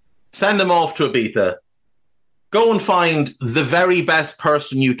endeavours. Send him off to Ibiza. Go and find the very best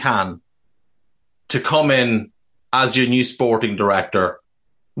person you can to come in as your new sporting director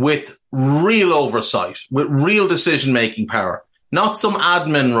with real oversight, with real decision-making power, not some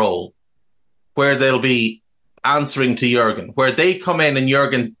admin role where they'll be answering to Jurgen, where they come in and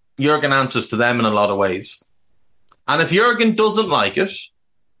Jurgen answers to them in a lot of ways. And if Jurgen doesn't like it,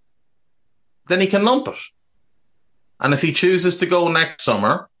 then he can lump it. And if he chooses to go next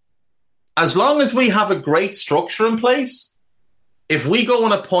summer, as long as we have a great structure in place, if we go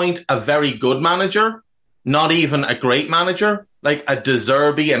and appoint a very good manager, not even a great manager, like a De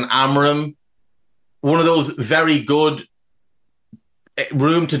Zerbi and Amorim, one of those very good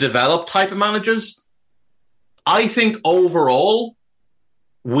room to develop type of managers, I think overall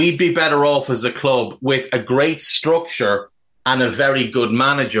we'd be better off as a club with a great structure and a very good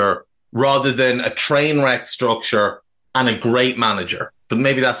manager rather than a train wreck structure and a great manager. But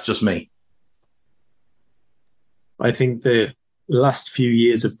maybe that's just me. I think the last few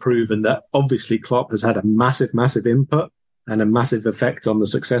years have proven that obviously Klopp has had a massive, massive input and a massive effect on the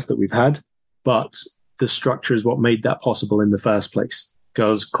success that we've had. But the structure is what made that possible in the first place.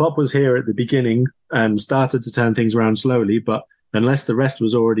 Because Klopp was here at the beginning and started to turn things around slowly, but unless the rest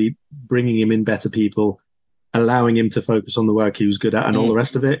was already bringing him in better people, allowing him to focus on the work he was good at and all the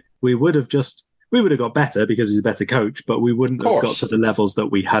rest of it, we would have got better because he's a better coach, but we wouldn't have got to the levels that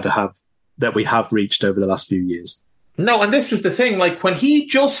we have reached over the last few years. No, and this is the thing, like when he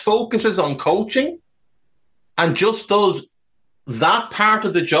just focuses on coaching and just does that part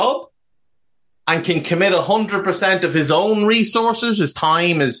of the job and can commit 100% of his own resources, his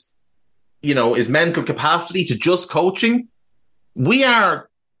time, his mental capacity to just coaching, we are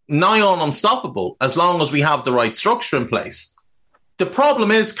nigh on unstoppable as long as we have the right structure in place. The problem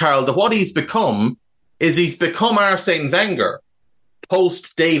is, Carl, that what he's become Arsene Wenger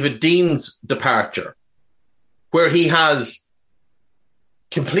post David Dean's departure, where he has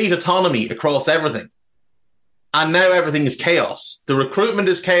complete autonomy across everything. And now everything is chaos. The recruitment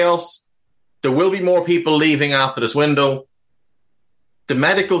is chaos. There will be more people leaving after this window. The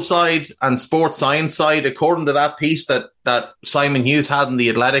medical side and sports science side, according to that piece that Simon Hughes had in The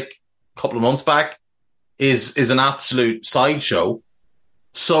Athletic a couple of months back, is an absolute sideshow.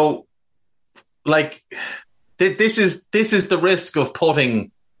 So, like, this is the risk of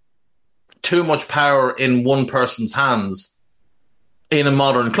putting too much power in one person's hands in a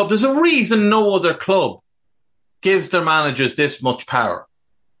modern club. There's a reason no other club gives their managers this much power.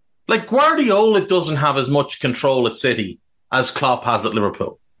 Like, Guardiola doesn't have as much control at City as Klopp has at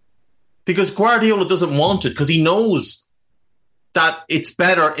Liverpool. Because Guardiola doesn't want it, because he knows that it's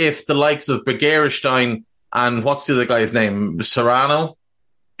better if the likes of Begiristain and what's the other guy's name? Serrano?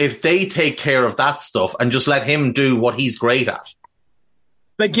 If they take care of that stuff and just let him do what he's great at.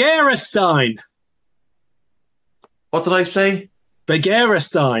 Begiristain. What did I say?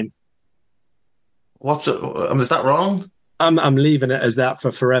 Begiristain. What's it? Is that wrong? I'm leaving it as that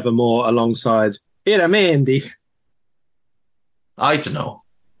for forevermore alongside Iramendi. I don't know.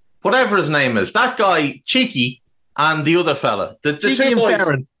 Whatever his name is. That guy, Cheeky, and the other fella. The two boys.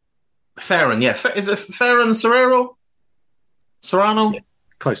 Ferran. Ferran, yeah. Is it Ferran Serrano?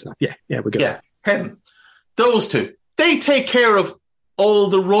 close enough. Yeah, we're good. Yeah, him. Those two. They take care of all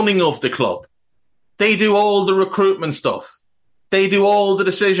the running of the club. They do all the recruitment stuff. They do all the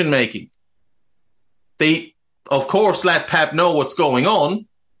decision making. They, of course, let Pep know what's going on,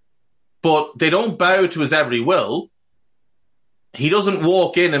 but they don't bow to his every will. He doesn't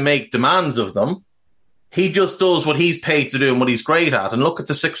walk in and make demands of them. He just does what he's paid to do and what he's great at. And look at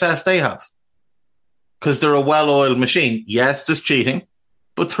the success they have. Because they're a well-oiled machine. Yes, there's cheating,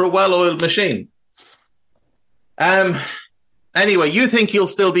 but they're a well-oiled machine. Anyway, you think he'll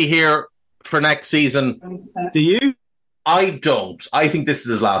still be here for next season? Do you? I don't. I think this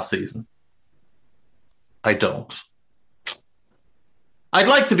is his last season. I don't. I'd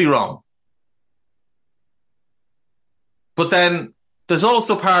like to be wrong. But then there's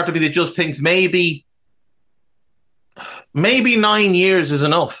also part of me that just thinks maybe 9 years is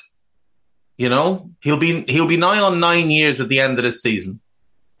enough. You know, he'll be nigh on 9 years at the end of this season.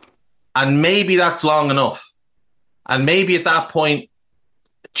 And maybe that's long enough. And maybe at that point,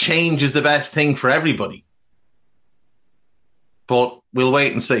 change is the best thing for everybody. But we'll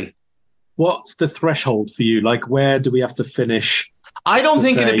wait and see. What's the threshold for you? Like, where do we have to finish? I don't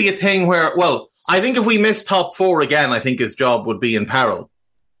think it'd be a thing where, well, I think if we miss top four again, I think his job would be in peril.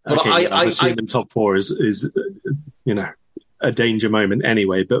 But okay, I'm assuming top four is a danger moment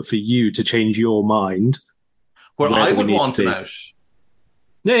anyway. But for you to change your mind, where I would want him out.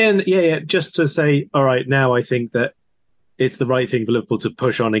 Yeah. Just to say, all right, now I think that it's the right thing for Liverpool to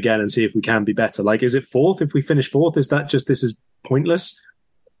push on again and see if we can be better. Like, is it fourth? If we finish fourth, is that just this is pointless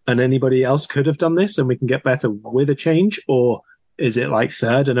and anybody else could have done this and we can get better with a change? Or is it like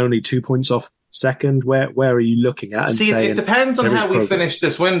third and only 2 points off second? Where are you looking at? And see, it depends on how we finish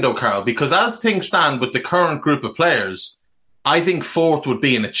this window, Carl, because as things stand with the current group of players, I think fourth would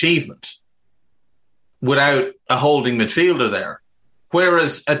be an achievement without a holding midfielder there.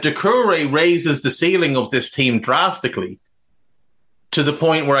 Whereas a Doucouré raises the ceiling of this team drastically to the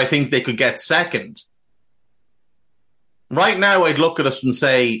point where I think they could get second. Right now, I'd look at us and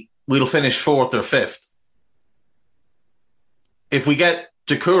say, we'll finish fourth or fifth. If we get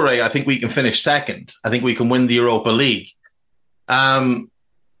Doucouré, I think we can finish second. I think we can win the Europa League. What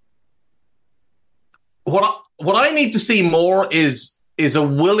I need to see more is a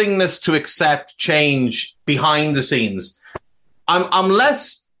willingness to accept change behind the scenes. I'm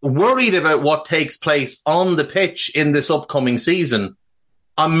less worried about what takes place on the pitch in this upcoming season.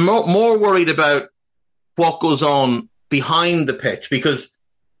 I'm more worried about what goes on behind the pitch, because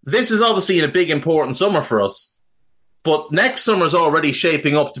this is obviously a big, important summer for us. But next summer is already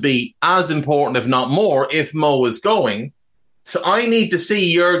shaping up to be as important, if not more, if Mo is going. So I need to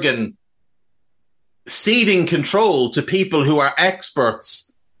see Jurgen ceding control to people who are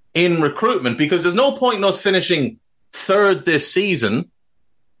experts in recruitment, because there's no point in us finishing third this season,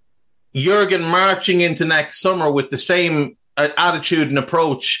 Jurgen marching into next summer with the same attitude and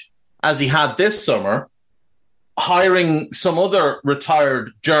approach as he had this summer, hiring some other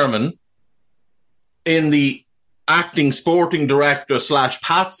retired German in the acting sporting director /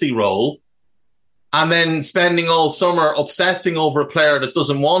 patsy role, and then spending all summer obsessing over a player that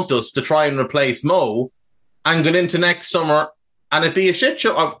doesn't want us to try and replace Mo, and going into next summer and it'd be a shit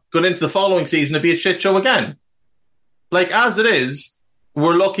show. Or going into the following season, it'd be a shit show again. Like, as it is,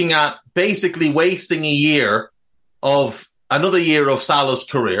 we're looking at basically wasting another year of Salah's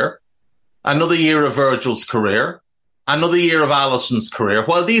career, another year of Virgil's career, another year of Alisson's career,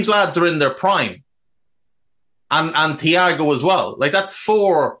 while these lads are in their prime. And Thiago as well. Like, that's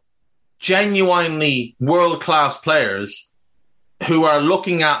 4 genuinely world-class players who are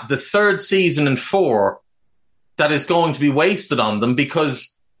looking at the 3rd season in 4 that is going to be wasted on them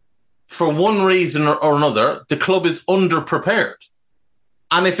because, for one reason or another, the club is underprepared.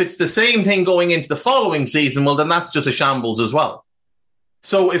 And if it's the same thing going into the following season, well, then that's just a shambles as well.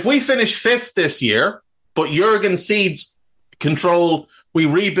 So if we finish 5th this year, but Jurgen cedes control, we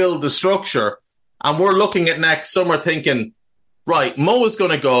rebuild the structure, and we're looking at next summer thinking, right, Mo is going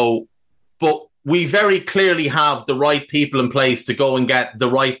to go, but we very clearly have the right people in place to go and get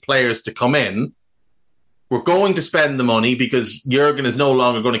the right players to come in. We're going to spend the money because Jurgen is no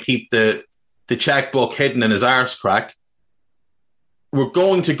longer going to keep the checkbook hidden in his arse crack. We're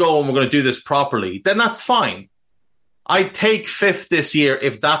going to go and we're going to do this properly. Then that's fine. I'd take 5th this year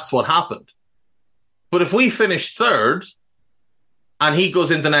if that's what happened. But if we finish 3rd and he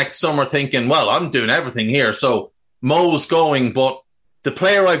goes into next summer thinking, well, I'm doing everything here, so Mo's going, but the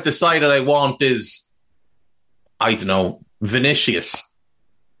player I've decided I want is, I don't know, Vinicius.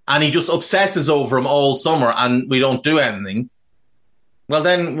 And he just obsesses over him all summer and we don't do anything. well,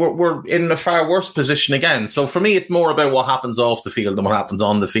 then we're in a far worse position again. So for me, it's more about what happens off the field than what happens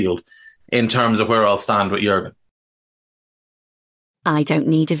on the field in terms of where I'll stand with Jurgen. I don't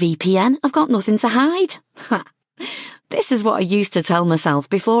need a VPN. I've got nothing to hide. This is what I used to tell myself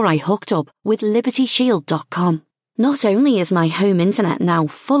before I hooked up with LibertyShield.com. Not only is my home internet now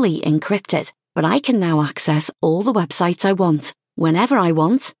fully encrypted, but I can now access all the websites I want, whenever I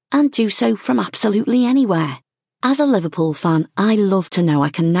want, and do so from absolutely anywhere. As a Liverpool fan, I love to know I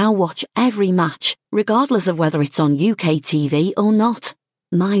can now watch every match, regardless of whether it's on UK TV or not.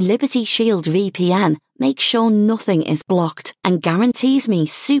 My Liberty Shield VPN makes sure nothing is blocked and guarantees me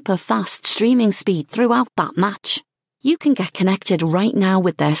super fast streaming speed throughout that match. You can get connected right now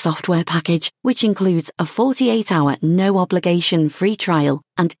with their software package, which includes a 48-hour no-obligation free trial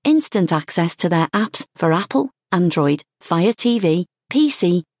and instant access to their apps for Apple, Android, Fire TV,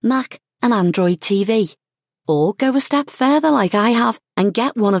 PC, Mac and Android TV. Or go a step further like I have and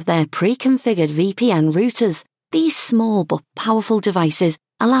get one of their pre-configured VPN routers. These small but powerful devices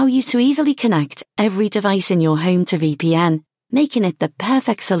allow you to easily connect every device in your home to VPN, making it the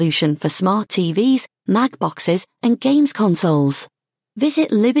perfect solution for smart TVs, Mac boxes and games consoles.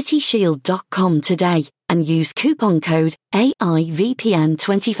 Visit LibertyShield.com today and use coupon code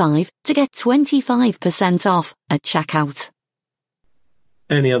AIVPN25 to get 25% off at checkout.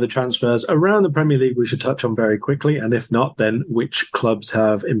 Any other transfers around the Premier League we should touch on very quickly? And if not, then which clubs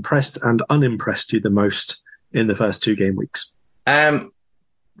have impressed and unimpressed you the most in the first 2 game weeks?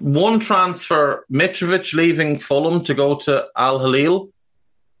 One transfer, Mitrovic leaving Fulham to go to Al Hilal.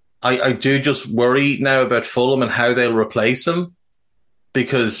 I do just worry now about Fulham and how they'll replace him,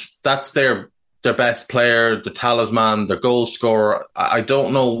 because that's their best player, the talisman, their goal scorer. I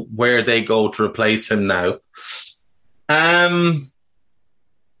don't know where they go to replace him now.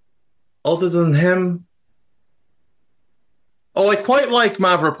 Other than him, I quite like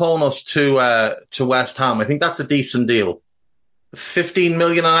Mavropanos to West Ham. I think that's a decent deal. 15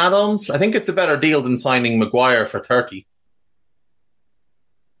 million on add-ons. I think it's a better deal than signing Maguire for 30.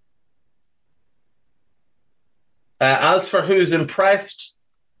 As for who's impressed,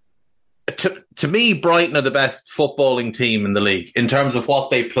 to me, Brighton are the best footballing team in the league in terms of what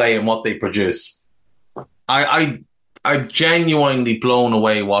they play and what they produce. I'm genuinely blown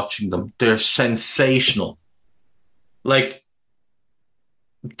away watching them. They're sensational. Like,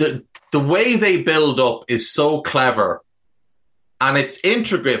 the way they build up is so clever, and it's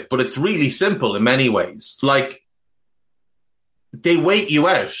intricate, but it's really simple in many ways. Like, they wait you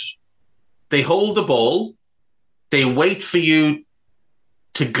out. They hold the ball. They wait for you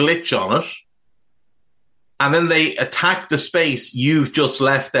to glitch on it. And then they attack the space you've just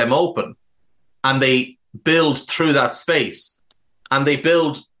left them open. And they build through that space. And they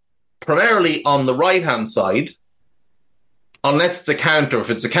build primarily on the right-hand side, unless it's a counter. If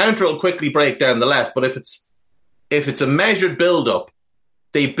it's a counter, it'll quickly break down the left. But if it's a measured build-up,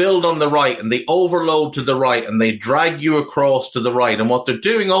 they build on the right and they overload to the right and they drag you across to the right. And what they're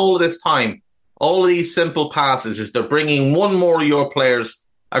doing all of this time, all of these simple passes, is they're bringing one more of your players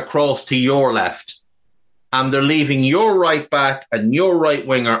across to your left. And they're leaving your right back and your right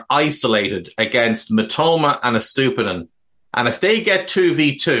winger isolated against Matoma and Estupinan. And if they get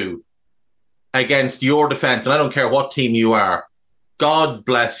 2v2 against your defence, and I don't care what team you are, God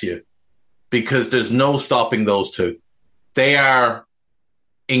bless you, because there's no stopping those two. They are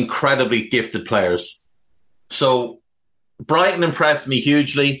incredibly gifted players. So Brighton impressed me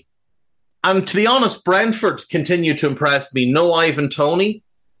hugely. And to be honest, Brentford continued to impress me. No Ivan Toney,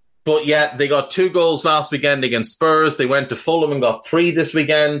 but yet they got 2 goals last weekend against Spurs. They went to Fulham and got 3 this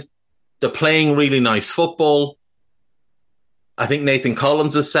weekend. They're playing really nice football. I think Nathan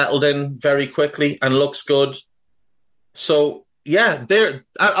Collins has settled in very quickly and looks good. So, yeah, they're...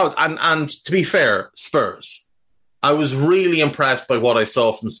 And to be fair, Spurs. I was really impressed by what I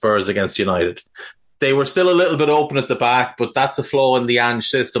saw from Spurs against United. They were still a little bit open at the back, but that's a flaw in the Ange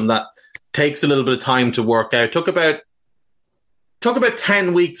system that takes a little bit of time to work out. Took about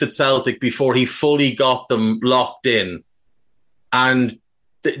 10 weeks at Celtic before he fully got them locked in. And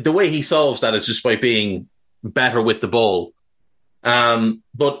the way he solves that is just by being better with the ball.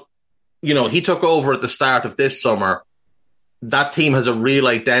 But, you know, he took over at the start of this summer. That team has a real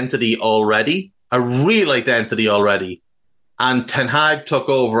identity already. And Ten Hag took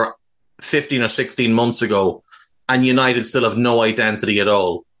over 15 or 16 months ago, and United still have no identity at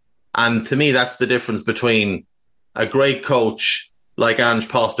all. And to me, that's the difference between a great coach like Ange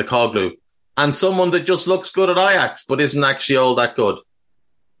Postecoglou and someone that just looks good at Ajax but isn't actually all that good.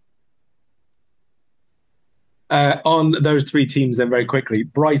 On those 3 teams then very quickly,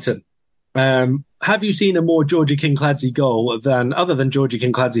 Brighton. Have you seen a more Georgie Kincladze goal other than Georgie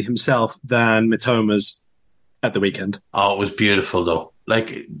Kincladze himself, than Mitoma's at the weekend? Oh, it was beautiful, though.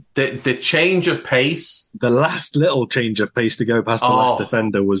 Like, the change of pace. The last little change of pace to go past the last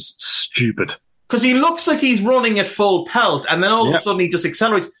defender was stupid. Because he looks like he's running at full pelt, and then all of a sudden he just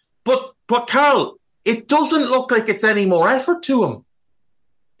accelerates. But Carl, it doesn't look like it's any more effort to him.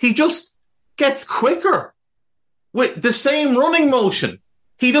 He just gets quicker with the same running motion.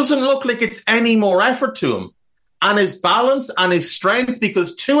 He doesn't look like it's any more effort to him. And his balance and his strength,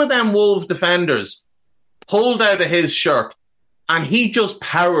 because two of them Wolves defenders pulled out of his shirt and he just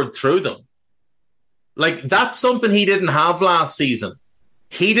powered through them. Like, that's something he didn't have last season.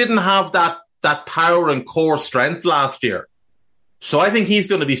 He didn't have that power and core strength last year. So I think he's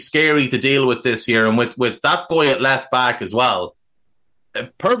going to be scary to deal with this year. And with that boy at left back as well,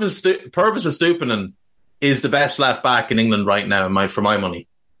 Purvis Estupiñán is the best left back in England right now, for my money.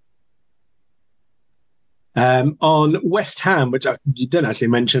 On West Ham, which you didn't actually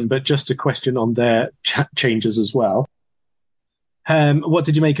mention, but just a question on their changes as well. What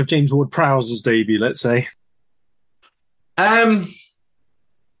did you make of James Ward-Prowse's debut, let's say? A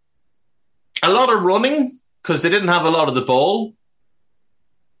lot of running, because they didn't have a lot of the ball.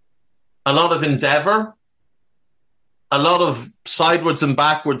 A lot of endeavour. A lot of sidewards and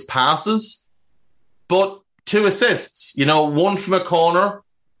backwards passes. But 2 assists, one from a corner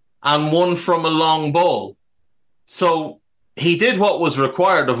and one from a long ball. So he did what was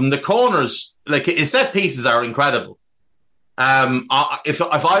required of him. The corners, like, his set pieces are incredible. If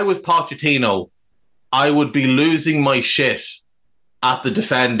I was Pochettino, I would be losing my shit at the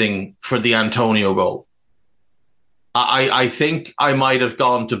defending for the Antonio goal. I think I might have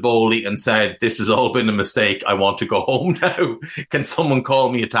gone to Bowley and said, this has all been a mistake. I want to go home now. Can someone call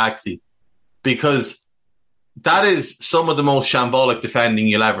me a taxi? Because that is some of the most shambolic defending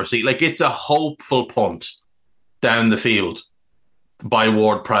you'll ever see. Like, it's a hopeful punt down the field by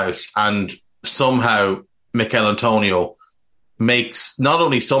Ward-Prowse, and somehow Mikel Antonio makes not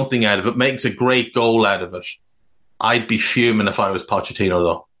only something out of it, makes a great goal out of it. I'd be fuming if I was Pochettino,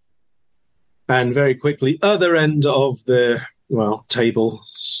 though. And very quickly, other end of the, table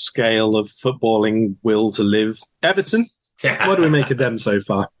scale of footballing will to live, Everton. What do we make of them so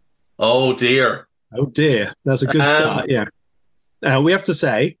far? Oh, dear. That's a good start, yeah. We have to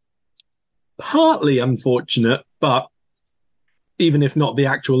say, partly unfortunate, but even if not the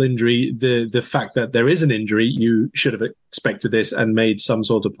actual injury, the fact that there is an injury, you should have expected this and made some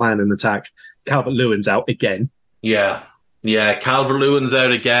sort of plan in attack. Calvert-Lewin's out again. Yeah, Calvert-Lewin's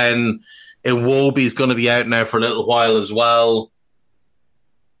out again. Iwobi's going to be out now for a little while as well.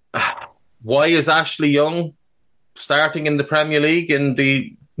 Why is Ashley Young starting in the Premier League in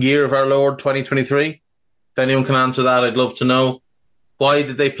the year of our Lord 2023? If anyone can answer that, I'd love to know. Why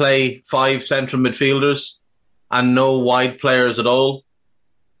did they play 5 central midfielders and no wide players at all?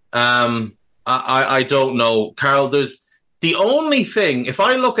 I don't know. Carl, there's the only thing, if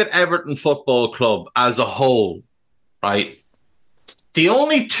I look at Everton Football Club as a whole, right, the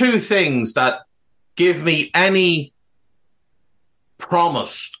only 2 things that give me any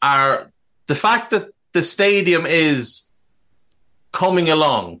promise are the fact that the stadium is coming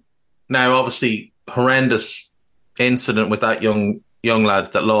along. Now, obviously, horrendous incident with that young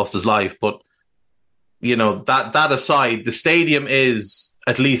lad that lost his life, but that aside, the stadium is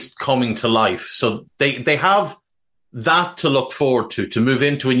at least coming to life. So they have that to look forward to move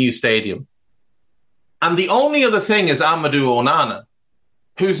into a new stadium. And the only other thing is Amadou Onana,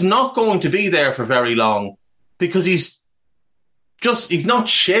 who's not going to be there for very long because he's not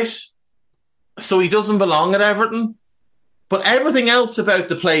shit. So he doesn't belong at Everton. But everything else about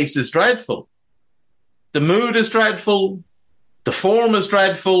the place is dreadful. The mood is dreadful. The form is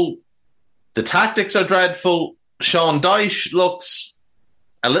dreadful. The tactics are dreadful. Sean Dyche looks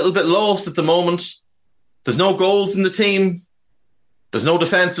a little bit lost at the moment. There's no goals in the team. There's no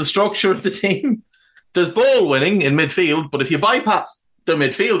defensive structure of the team. There's ball winning in midfield, but if you bypass their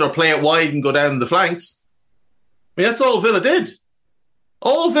midfield or play it wide and go down the flanks, I mean, that's all Villa did.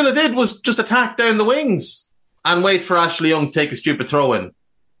 All Villa did was just attack down the wings and wait for Ashley Young to take a stupid throw in.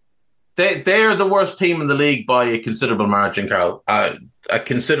 They're the worst team in the league by a considerable margin, Carl. A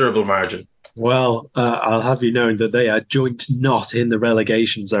considerable margin. Well, I'll have you known that they are joint not in the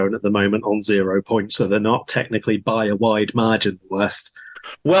relegation zone at the moment on 0 points, so they're not technically by a wide margin the worst.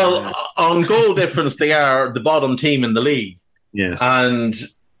 Well, on goal difference, they are the bottom team in the league. Yes. And,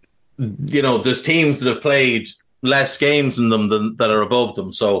 there's teams that have played less games than them that are above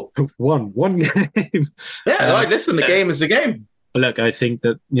them. So one game. Yeah, listen, the game is a game. Look, I think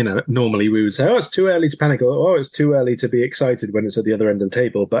that, normally we would say, oh, it's too early to panic, or oh, it's too early to be excited when it's at the other end of the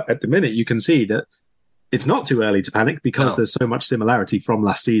table. But at the minute, you can see that it's not too early to panic because there's so much similarity from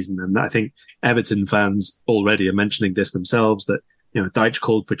last season. And I think Everton fans already are mentioning this themselves, that, Dyche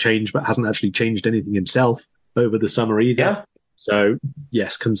called for change, but hasn't actually changed anything himself over the summer either. Yeah. So,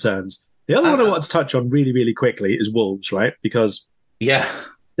 yes, concerns. The other one I want to touch on really, really quickly is Wolves, right? Because they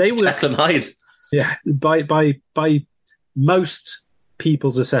were Declan Hyde. Yeah, by most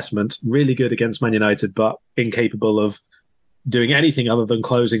people's assessment, really good against Man United, but incapable of doing anything other than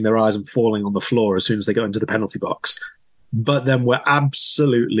closing their eyes and falling on the floor as soon as they got into the penalty box. But then were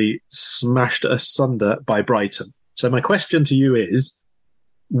absolutely smashed asunder by Brighton. So my question to you is,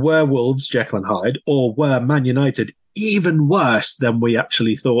 were Wolves Jekyll and Hyde, or were Man United even worse than we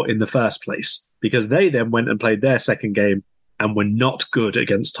actually thought in the first place? Because they then went and played their second game and were not good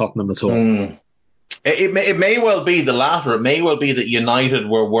against Tottenham at all. It may well be the latter. It may well be that United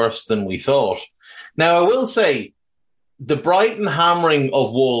were worse than we thought. Now, I will say, the Brighton hammering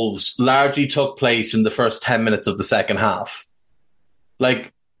of Wolves largely took place in the first 10 minutes of the second half.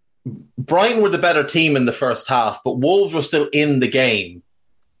 Like, Brighton were the better team in the first half, but Wolves were still in the game.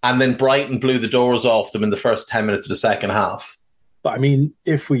 And then Brighton blew the doors off them in the first 10 minutes of the second half. But I mean,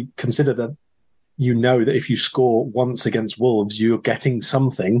 if we consider that, that if you score once against Wolves, you're getting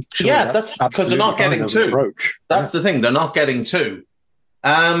something. That's because they're not getting two. That's the thing. They're not getting two.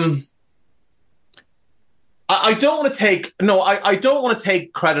 I don't want to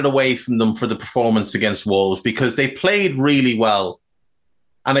take credit away from them for the performance against Wolves, because they played really well.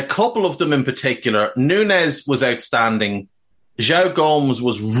 And a couple of them in particular, Núñez was outstanding. João Gomes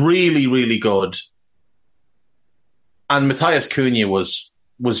was really, really good. And Matheus Cunha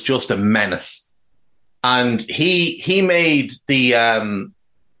was just a menace. And he made the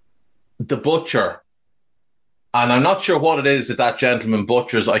butcher, and I'm not sure what it is that gentleman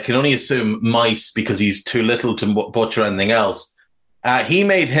butchers. I can only assume mice, because he's too little to butcher anything else. He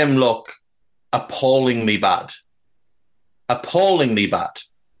made him look appallingly bad. Appallingly bad.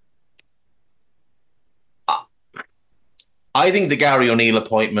 I think the Gary O'Neill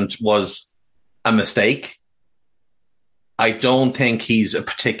appointment was a mistake. I don't think he's a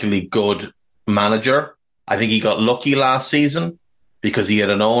particularly good manager. I think he got lucky last season because he had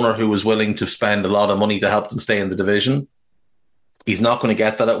an owner who was willing to spend a lot of money to help them stay in the division. He's not going to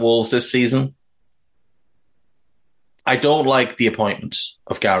get that at Wolves this season. I don't like the appointment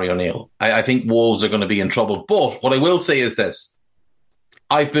of Gary O'Neill. I think Wolves are going to be in trouble. But what I will say is this.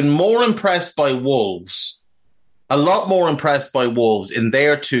 I've been more impressed by Wolves, a lot more impressed by Wolves in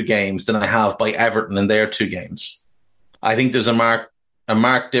their two games than I have by Everton in their two games. I think there's a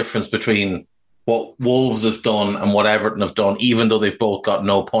marked difference between what Wolves have done and what Everton have done, even though they've both got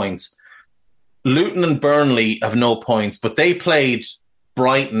no points. Luton and Burnley have no points, but they played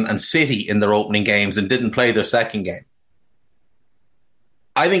Brighton and City in their opening games and didn't play their second game.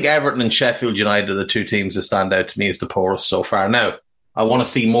 I think Everton and Sheffield United are the two teams that stand out to me as the poorest so far. Now, I want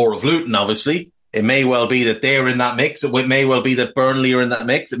to see more of Luton, obviously. It may well be that they're in that mix. It may well be that Burnley are in that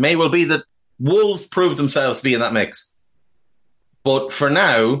mix. It may well be that Wolves prove themselves to be in that mix. But for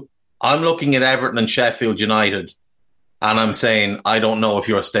now, I'm looking at Everton and Sheffield United, and I'm saying, I don't know if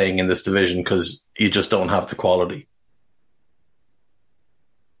you're staying in this division because you just don't have the quality.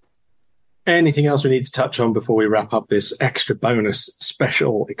 Anything else we need to touch on before we wrap up this extra bonus,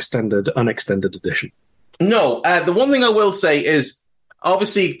 special, extended, unextended edition? No. The one thing I will say is,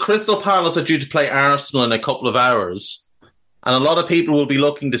 obviously, Crystal Palace are due to play Arsenal in a couple of hours, and a lot of people will be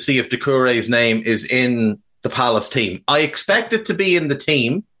looking to see if Doucouré's name is in the Palace team. I expect it to be in the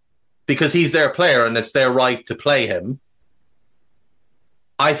team because he's their player and it's their right to play him.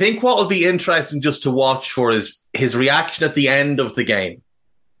 I think what will be interesting just to watch for is his reaction at the end of the game.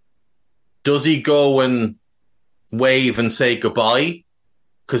 Does he go and wave and say goodbye?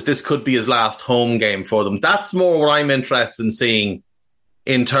 Because this could be his last home game for them. That's more what I'm interested in seeing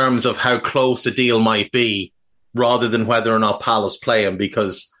in terms of how close a deal might be, rather than whether or not Palace play him.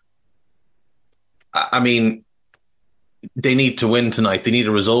 Because, I mean, they need to win tonight. They need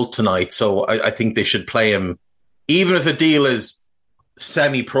a result tonight. So I think they should play him, even if a deal is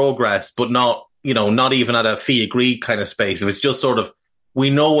semi-progress, but not even at a fee agreed kind of space. If it's just sort of, we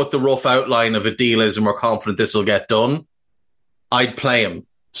know what the rough outline of a deal is and we're confident this will get done, I'd play him.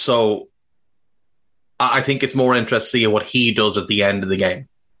 So I think it's more interesting to see what he does at the end of the game.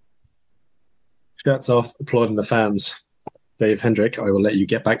 Shirts off, applauding the fans. Dave Hendrick, I will let you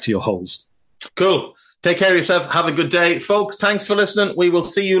get back to your holes. Cool. Take care of yourself. Have a good day. Folks, thanks for listening. We will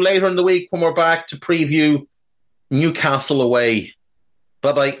see you later in the week when we're back to preview Newcastle away.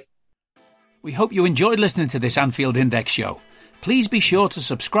 Bye-bye. We hope you enjoyed listening to this Anfield Index show. Please be sure to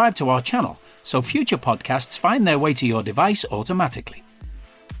subscribe to our channel so future podcasts find their way to your device automatically.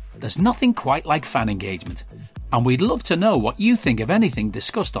 There's nothing quite like fan engagement, and we'd love to know what you think of anything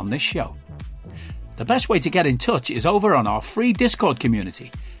discussed on this show. The best way to get in touch is over on our free Discord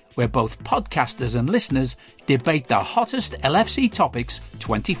community, where both podcasters and listeners debate the hottest LFC topics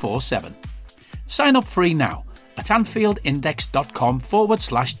 24/7. Sign up free now at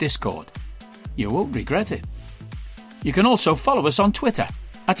AnfieldIndex.com/Discord. You won't regret it. You can also follow us on Twitter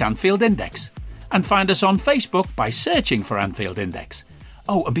at Anfield Index and find us on Facebook by searching for Anfield Index.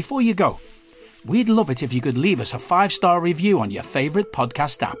 Oh, and before you go, we'd love it if you could leave us a 5-star review on your favourite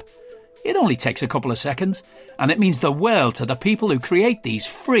podcast app. It only takes a couple of seconds, and it means the world to the people who create these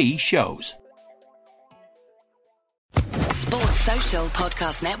free shows. Sports Social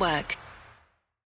Podcast Network.